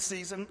rain and the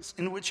seasons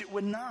in which it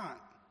would not.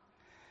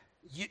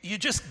 You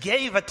just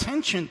gave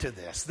attention to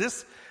this.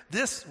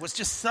 This was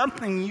just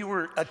something you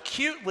were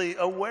acutely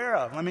aware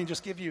of. Let me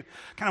just give you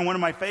kind of one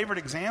of my favorite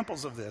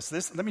examples of this.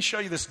 Let me show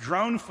you this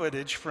drone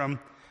footage from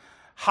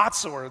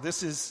Hatzor.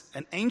 This is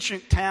an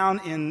ancient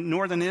town in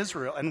northern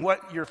Israel, and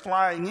what you're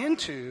flying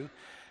into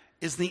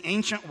is the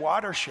ancient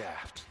water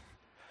shaft.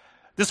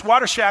 This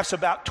water shaft's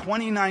about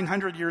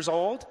 2,900 years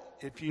old.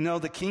 If you know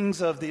the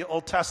kings of the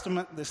Old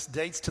Testament, this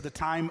dates to the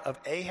time of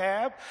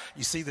Ahab.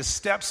 You see the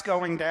steps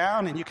going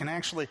down, and you can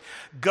actually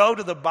go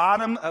to the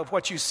bottom of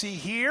what you see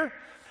here,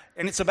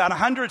 and it's about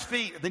 100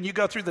 feet. Then you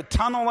go through the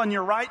tunnel on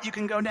your right, you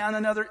can go down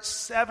another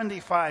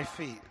 75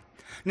 feet.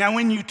 Now,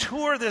 when you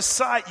tour this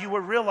site, you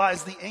will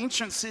realize the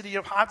ancient city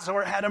of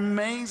Hatzor had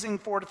amazing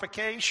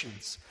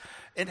fortifications.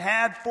 It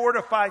had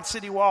fortified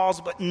city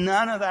walls, but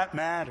none of that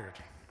mattered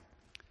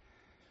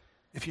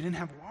if you didn't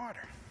have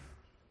water.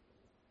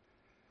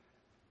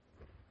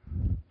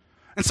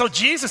 And so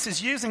Jesus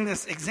is using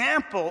this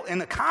example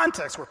in a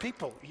context where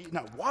people,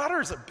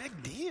 water is a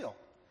big deal.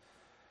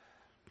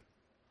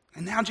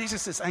 And now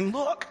Jesus is saying,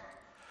 look,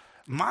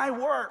 my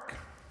work,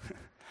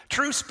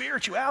 true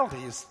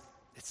spirituality is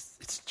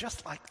it's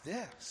just like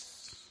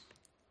this.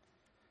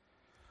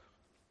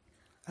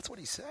 That's what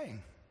he's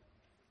saying.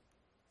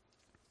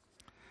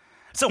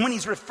 So when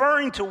he's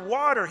referring to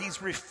water,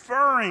 he's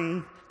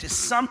referring to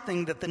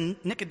something that the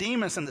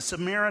Nicodemus and the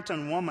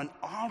Samaritan woman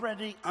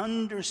already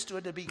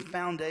understood to be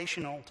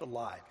foundational to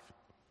life.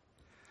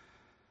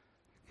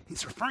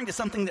 He's referring to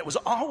something that was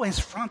always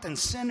front and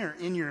center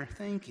in your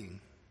thinking.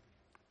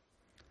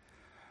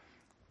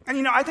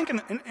 And I think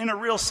in a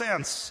real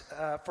sense,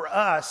 for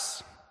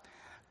us,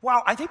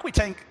 while I think we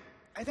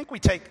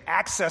take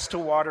access to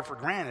water for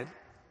granted,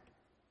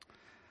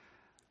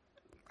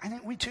 I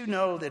think we too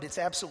know that it's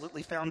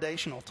absolutely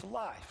foundational to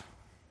life.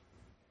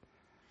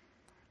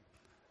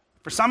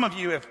 For some of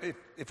you,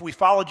 if we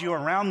followed you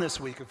around this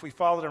week, if we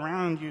followed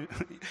around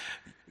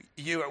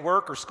you at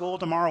work or school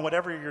tomorrow,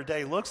 whatever your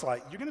day looks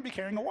like, you're going to be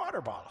carrying a water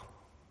bottle.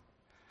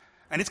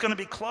 And it's going to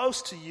be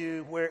close to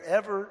you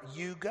wherever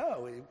you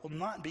go. It will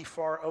not be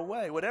far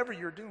away, whatever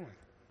you're doing.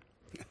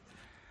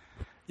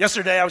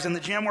 Yesterday, I was in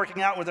the gym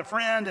working out with a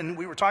friend, and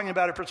we were talking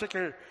about a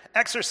particular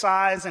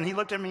exercise, and he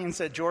looked at me and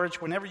said, George,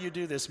 whenever you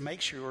do this,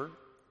 make sure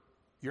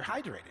you're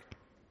hydrated.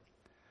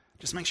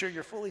 Just make sure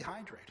you're fully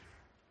hydrated.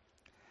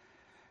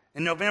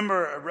 In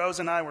November, Rose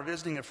and I were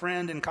visiting a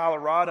friend in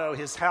Colorado.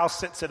 His house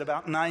sits at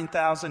about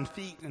 9,000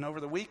 feet, and over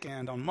the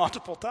weekend, on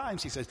multiple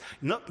times, he says,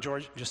 look,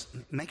 George, just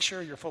make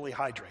sure you're fully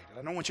hydrated.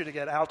 I don't want you to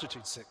get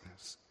altitude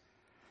sickness.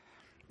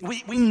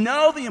 We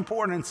know the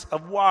importance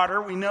of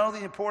water. We know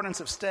the importance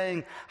of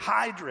staying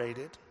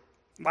hydrated.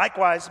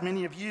 Likewise,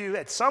 many of you,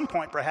 at some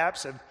point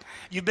perhaps,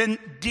 you've been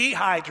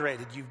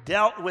dehydrated. You've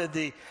dealt with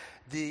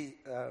the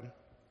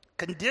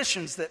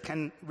conditions that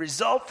can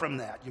result from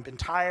that. You've been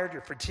tired,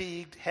 you're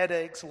fatigued,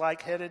 headaches,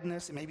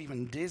 lightheadedness, maybe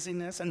even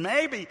dizziness. And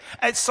maybe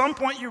at some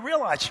point you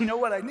realize, you know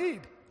what I need?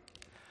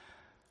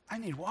 I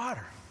need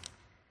water.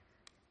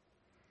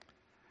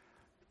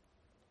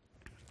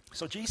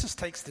 So Jesus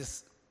takes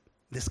this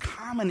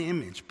common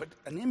image, but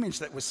an image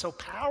that was so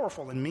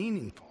powerful and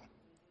meaningful.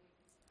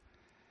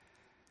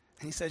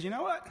 And he says, you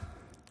know what?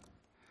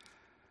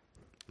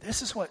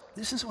 This is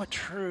what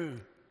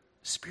true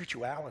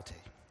spirituality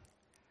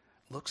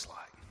looks like.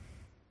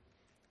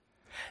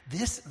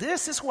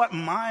 This is what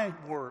my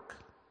work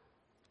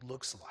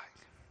looks like.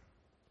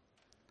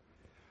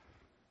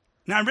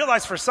 Now, I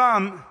realize for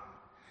some,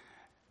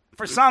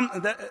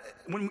 that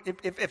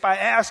if I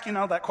ask,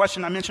 that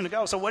question I mentioned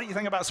ago, so what do you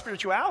think about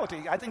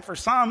spirituality? I think for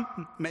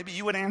some, maybe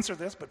you would answer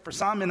this, but for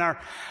some in our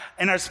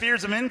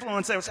spheres of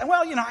influence, they would say,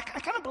 well, I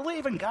kind of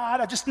believe in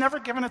God. I've just never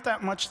given it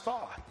that much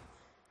thought.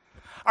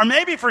 Or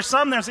maybe for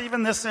some, there's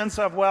even this sense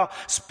of, well,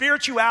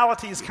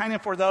 spirituality is kind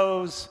of for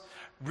those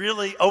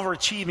really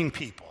overachieving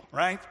people,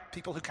 right?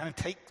 People who kind of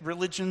take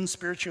religion,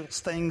 spiritual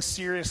things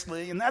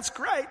seriously, and that's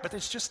great, but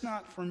it's just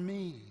not for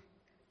me.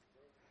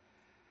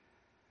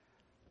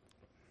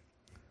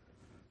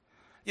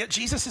 Yet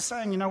Jesus is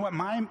saying, you know what,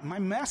 my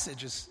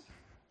message is,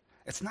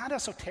 it's not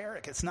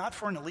esoteric. It's not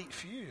for an elite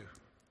few.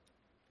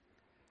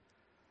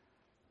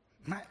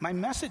 My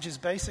message is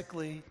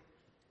basically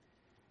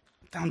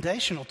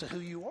foundational to who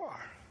you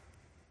are.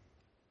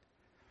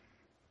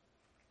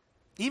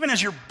 Even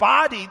as your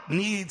body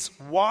needs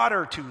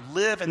water to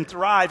live and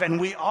thrive, and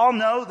we all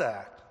know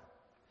that,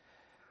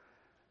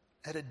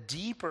 at a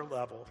deeper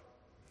level,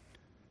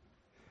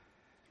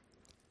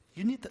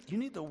 you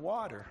need the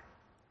water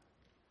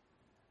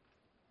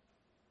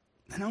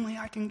that only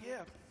I can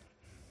give.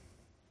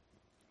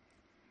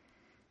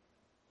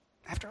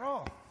 After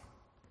all,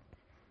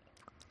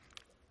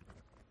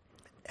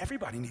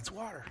 everybody needs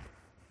water.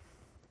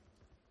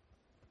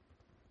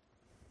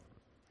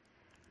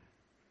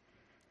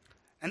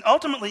 And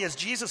ultimately, as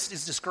Jesus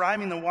is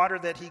describing the water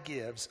that he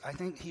gives, I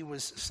think he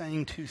was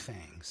saying two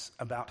things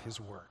about his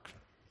work.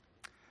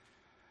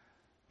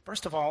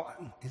 First of all,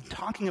 in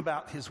talking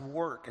about his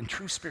work and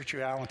true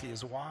spirituality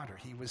as water,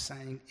 he was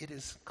saying it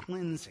is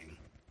cleansing.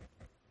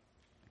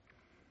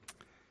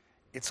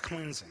 It's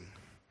cleansing.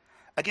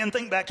 Again,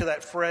 think back to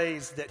that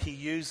phrase that he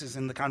uses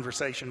in the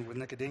conversation with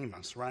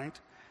Nicodemus, right?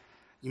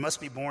 You must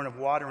be born of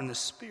water and the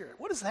Spirit.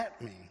 What does that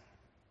mean?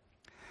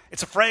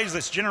 It's a phrase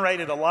that's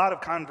generated a lot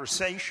of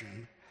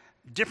conversation,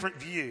 different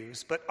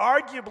views, but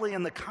arguably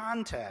in the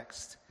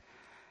context,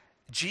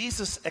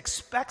 Jesus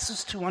expects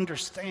us to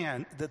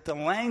understand that the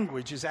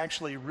language is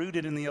actually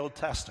rooted in the Old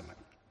Testament.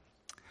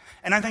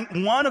 And I think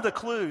one of the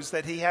clues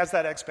that he has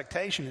that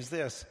expectation is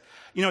this.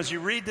 As you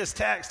read this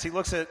text, he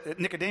looks at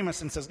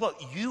Nicodemus and says,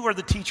 look, you are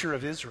the teacher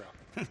of Israel.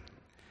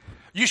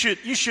 You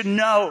should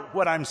know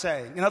what I'm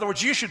saying. In other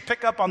words, you should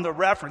pick up on the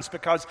reference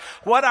because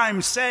what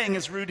I'm saying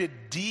is rooted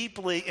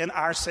deeply in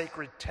our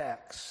sacred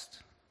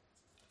text.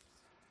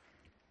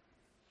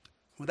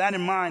 With that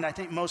in mind, I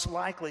think most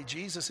likely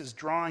Jesus is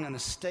drawing on a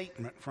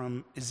statement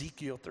from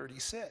Ezekiel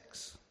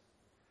 36,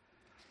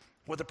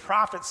 where the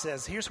prophet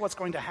says, here's what's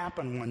going to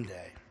happen one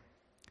day.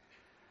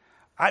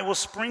 I will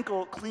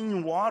sprinkle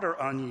clean water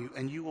on you,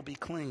 and you will be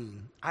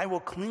clean. I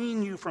will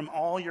clean you from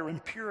all your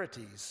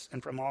impurities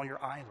and from all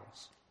your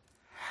idols.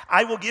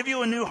 I will give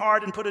you a new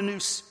heart and put a new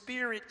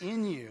spirit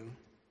in you.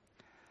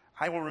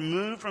 I will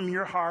remove from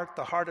your heart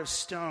the heart of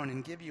stone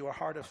and give you a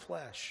heart of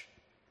flesh.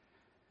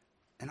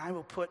 And I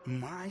will put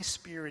my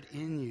spirit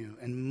in you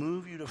and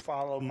move you to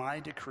follow my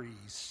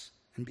decrees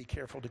and be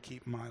careful to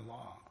keep my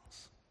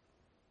laws.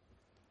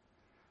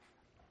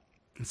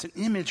 It's an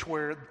image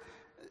where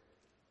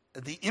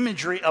the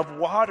imagery of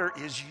water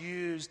is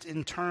used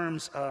in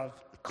terms of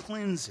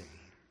cleansing,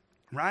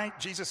 right?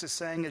 Jesus is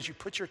saying, as you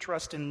put your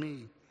trust in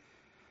me,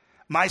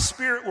 my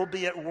spirit will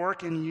be at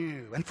work in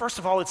you. And first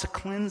of all, it's a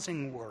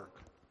cleansing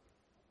work,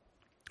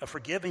 a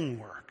forgiving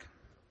work.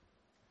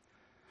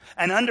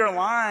 And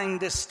underlying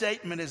this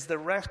statement is the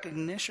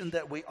recognition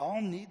that we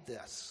all need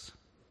this.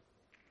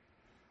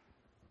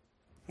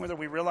 Whether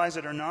we realize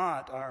it or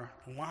not, our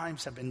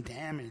lives have been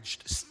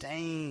damaged,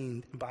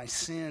 stained by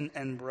sin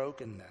and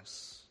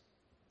brokenness.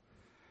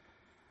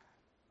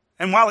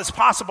 And while it's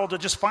possible to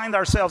just find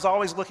ourselves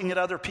always looking at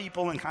other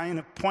people and kind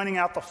of pointing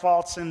out the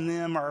faults in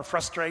them or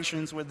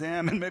frustrations with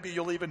them, and maybe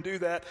you'll even do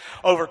that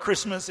over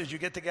Christmas as you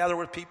get together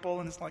with people,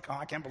 and it's like, oh,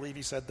 I can't believe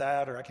he said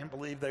that, or I can't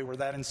believe they were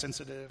that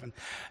insensitive.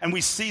 And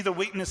we see the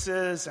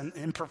weaknesses and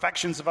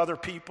imperfections of other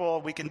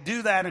people. We can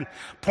do that, and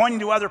pointing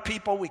to other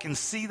people, we can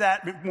see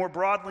that more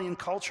broadly in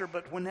culture.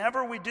 But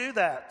whenever we do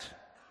that,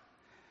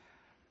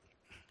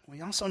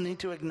 we also need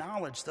to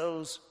acknowledge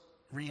those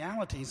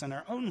realities in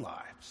our own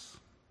lives.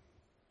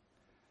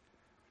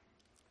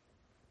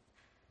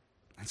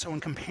 And so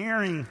in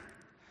comparing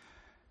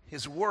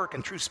his work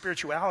and true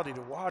spirituality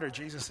to water,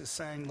 Jesus is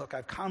saying, look,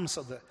 I've come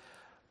so that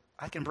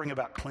I can bring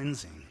about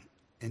cleansing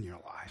in your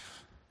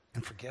life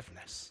and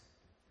forgiveness.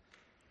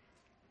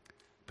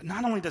 But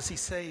not only does he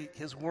say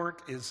his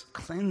work is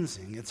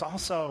cleansing, it's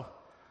also,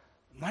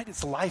 right,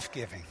 it's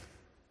life-giving.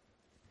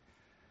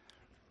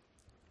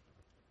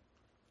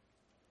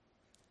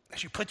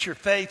 As you put your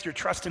faith, your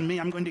trust in me,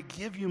 I'm going to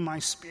give you my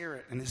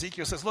spirit. And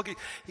Ezekiel says, look,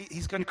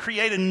 he's going to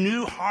create a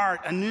new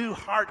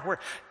heart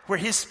where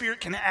his spirit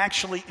can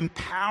actually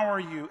empower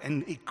you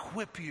and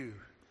equip you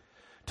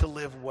to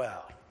live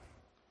well.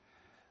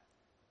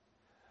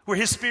 where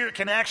His Spirit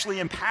can actually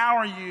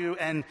empower you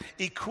and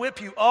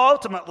equip you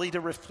ultimately to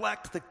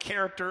reflect the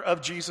character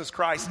of Jesus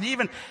Christ. And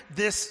even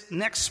this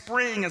next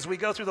spring, as we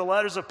go through the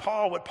letters of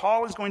Paul, what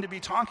Paul is going to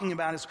be talking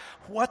about is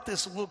what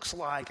this looks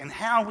like and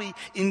how we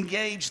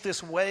engage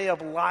this way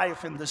of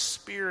life in the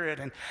Spirit,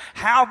 and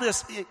how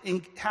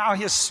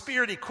His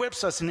Spirit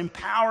equips us and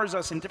empowers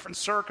us in different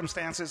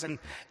circumstances and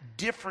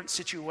different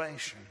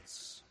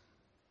situations.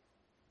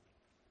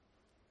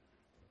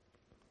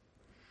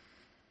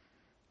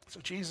 So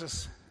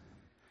Jesus,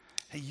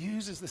 He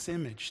uses this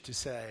image to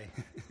say,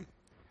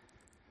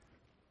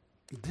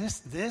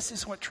 this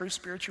is what true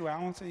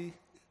spirituality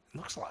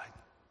looks like.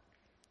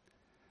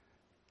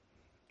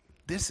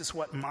 This is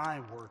what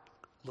my work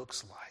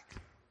looks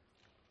like.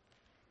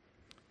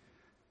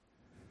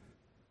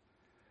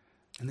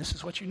 And this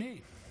is what you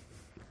need.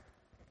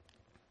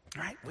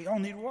 Right? We all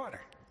need water.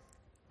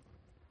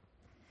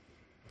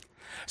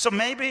 So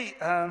maybe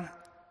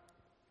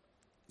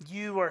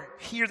you are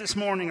here this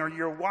morning, or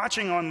you're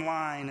watching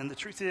online, and the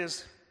truth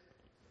is,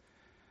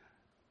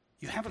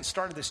 you haven't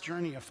started this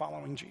journey of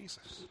following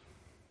Jesus.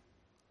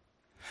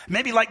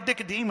 Maybe like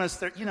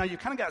Nicodemus, you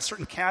kind of got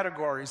certain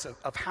categories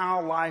of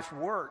how life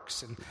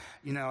works, and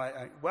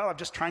I'm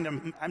just trying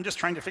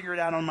to figure it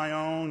out on my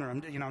own, or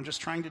I'm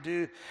just trying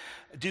to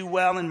do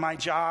well in my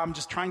job. I'm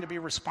just trying to be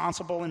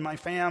responsible in my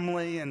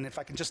family, and if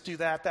I can just do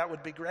that, that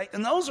would be great.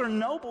 And those are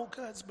noble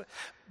goods,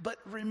 but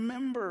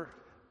remember,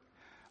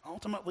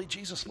 ultimately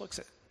Jesus looks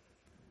at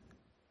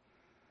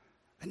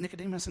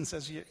Nicodemus and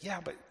says,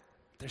 "Yeah, but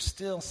there's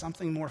still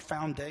something more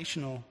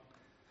foundational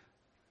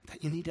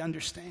that you need to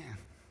understand.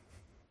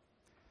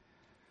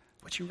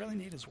 What you really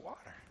need is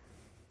water.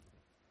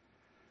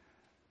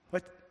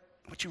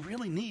 What you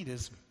really need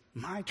is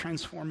my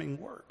transforming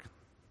work.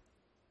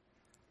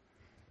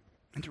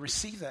 And to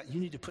receive that, you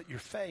need to put your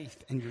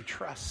faith and your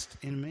trust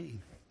in me."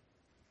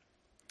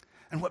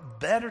 And what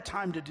better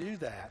time to do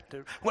that?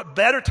 What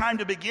better time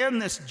to begin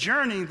this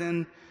journey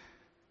than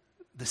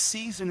the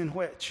season in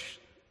which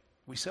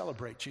we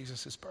celebrate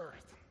Jesus'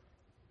 birth?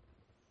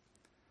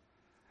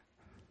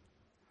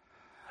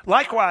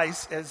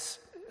 Likewise, as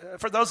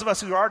for those of us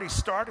who already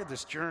started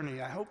this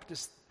journey, I hope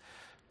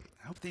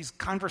these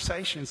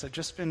conversations have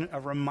just been a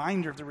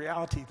reminder of the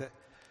reality that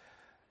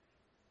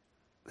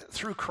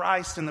through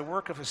Christ and the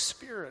work of His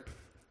Spirit,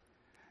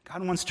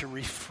 God wants to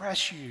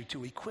refresh you,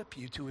 to equip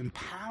you, to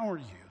empower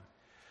you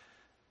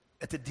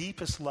at the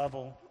deepest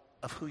level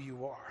of who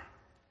you are.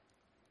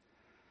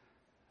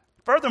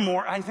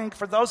 Furthermore, I think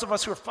for those of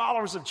us who are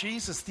followers of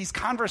Jesus, these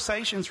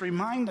conversations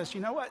remind us, you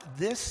know what?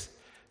 This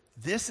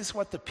is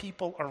what the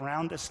people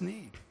around us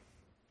need.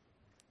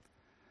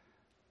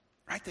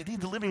 Right? They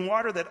need the living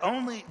water that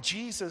only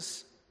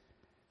Jesus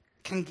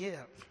can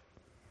give.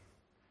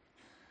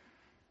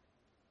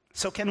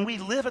 So can we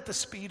live at the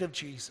speed of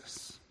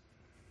Jesus?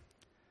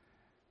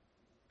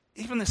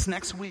 Even this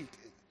next week,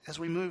 as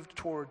we move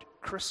toward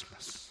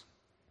Christmas,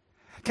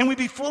 can we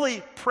be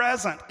fully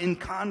present in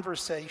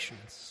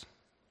conversations?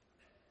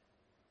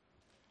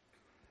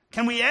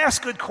 Can we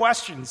ask good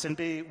questions and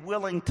be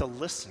willing to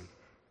listen?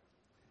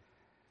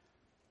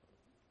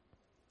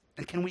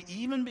 And can we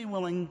even be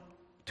willing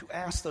to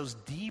ask those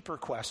deeper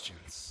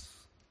questions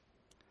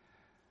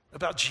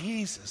about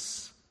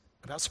Jesus,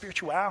 about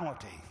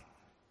spirituality,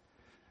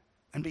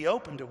 and be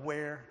open to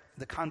where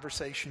the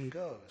conversation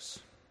goes?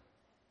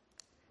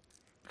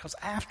 Because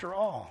after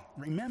all,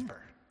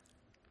 remember,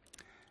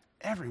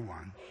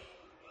 everyone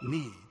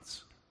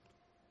needs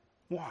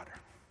water.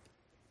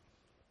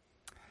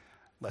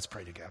 Let's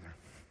pray together.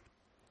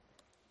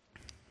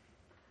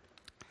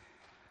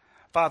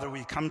 Father,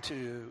 we come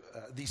to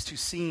these two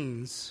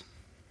scenes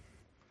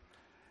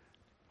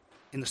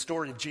in the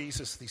story of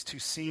Jesus, these two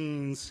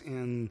scenes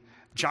in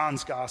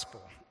John's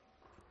gospel.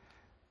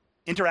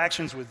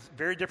 Interactions with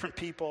very different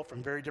people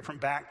from very different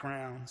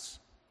backgrounds,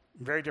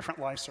 very different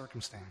life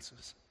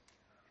circumstances.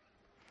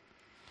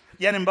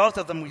 Yet in both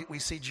of them, we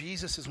see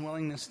Jesus'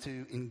 willingness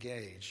to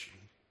engage.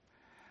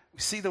 We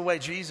see the way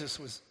Jesus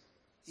was,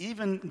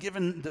 even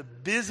given the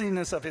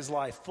busyness of his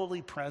life,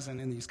 fully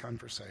present in these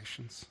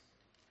conversations.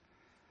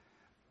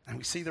 And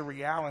we see the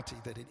reality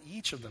that in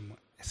each of them,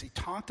 as he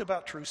talked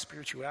about true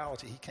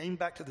spirituality, he came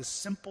back to the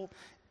simple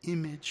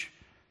image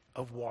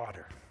of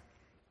water.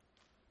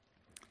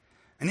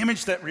 An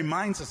image that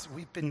reminds us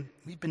we've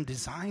been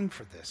designed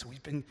for this.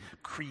 We've been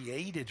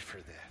created for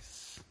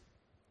this.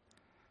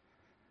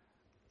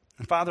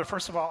 And Father,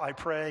 first of all, I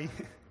pray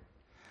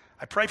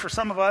for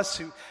some of us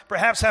who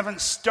perhaps haven't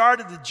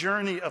started the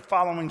journey of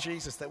following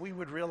Jesus, that we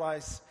would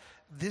realize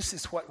this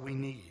is what we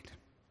need.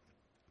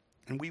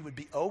 And we would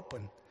be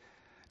open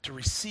to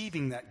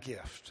receiving that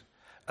gift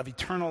of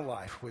eternal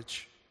life,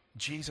 which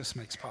Jesus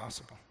makes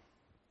possible.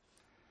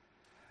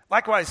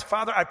 Likewise,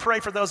 Father, I pray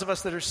for those of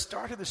us that have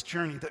started this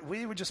journey, that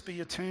we would just be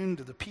attuned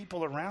to the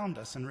people around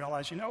us and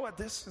realize, you know what,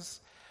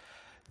 this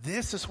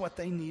is what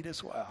they need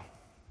as well.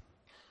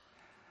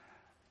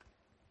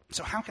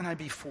 So how can I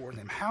be for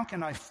them? How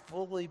can I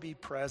fully be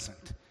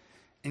present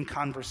in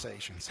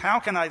conversations? How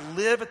can I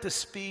live at the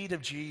speed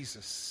of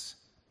Jesus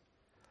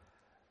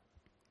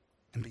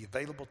and be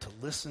available to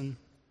listen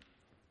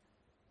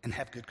and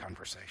have good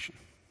conversation.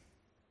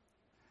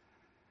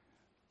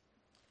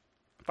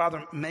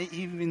 Father, may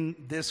even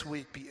this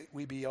week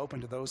we be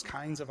open to those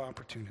kinds of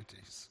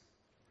opportunities.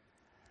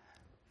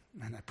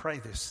 And I pray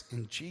this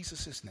in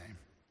Jesus' name.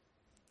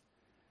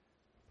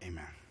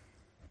 Amen.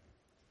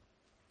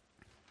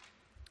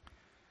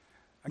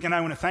 Again,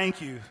 I want to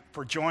thank you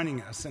for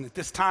joining us. And at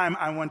this time,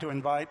 I want to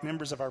invite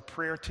members of our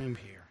prayer team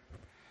here.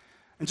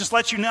 And just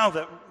let you know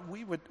that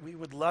we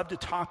would love to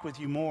talk with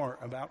you more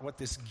about what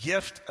this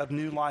gift of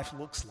new life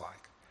looks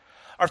like.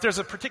 Or if there's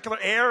a particular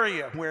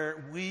area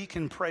where we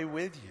can pray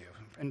with you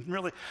and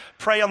really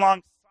pray alongside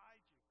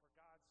you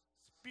for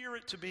God's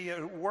Spirit to be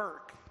at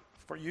work,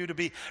 for you to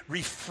be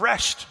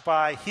refreshed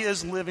by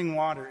His living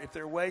water. If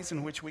there are ways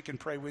in which we can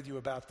pray with you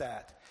about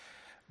that,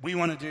 we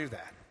want to do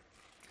that.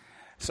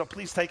 So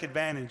please take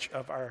advantage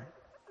of our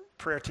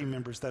prayer team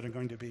members that are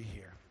going to be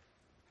here.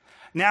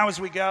 Now as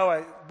we go,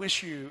 I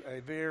wish you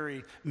a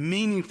very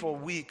meaningful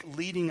week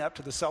leading up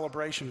to the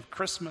celebration of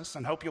Christmas,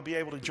 and hope you'll be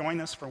able to join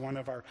us for one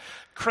of our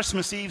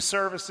Christmas Eve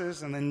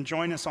services and then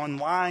join us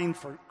online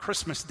for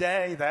Christmas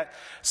Day. That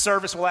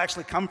service will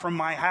actually come from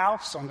my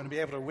house, so I'm going to be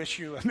able to wish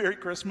you a Merry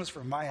Christmas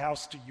from my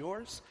house to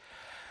yours.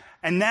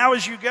 And now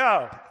as you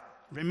go,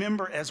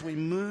 remember as we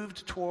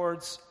moved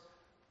towards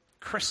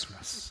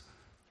Christmas,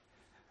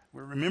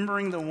 we're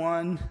remembering the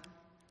one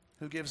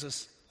who gives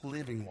us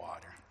living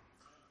water.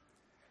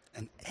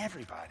 And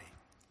everybody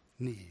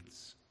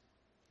needs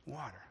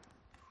water.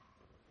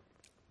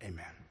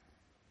 Amen.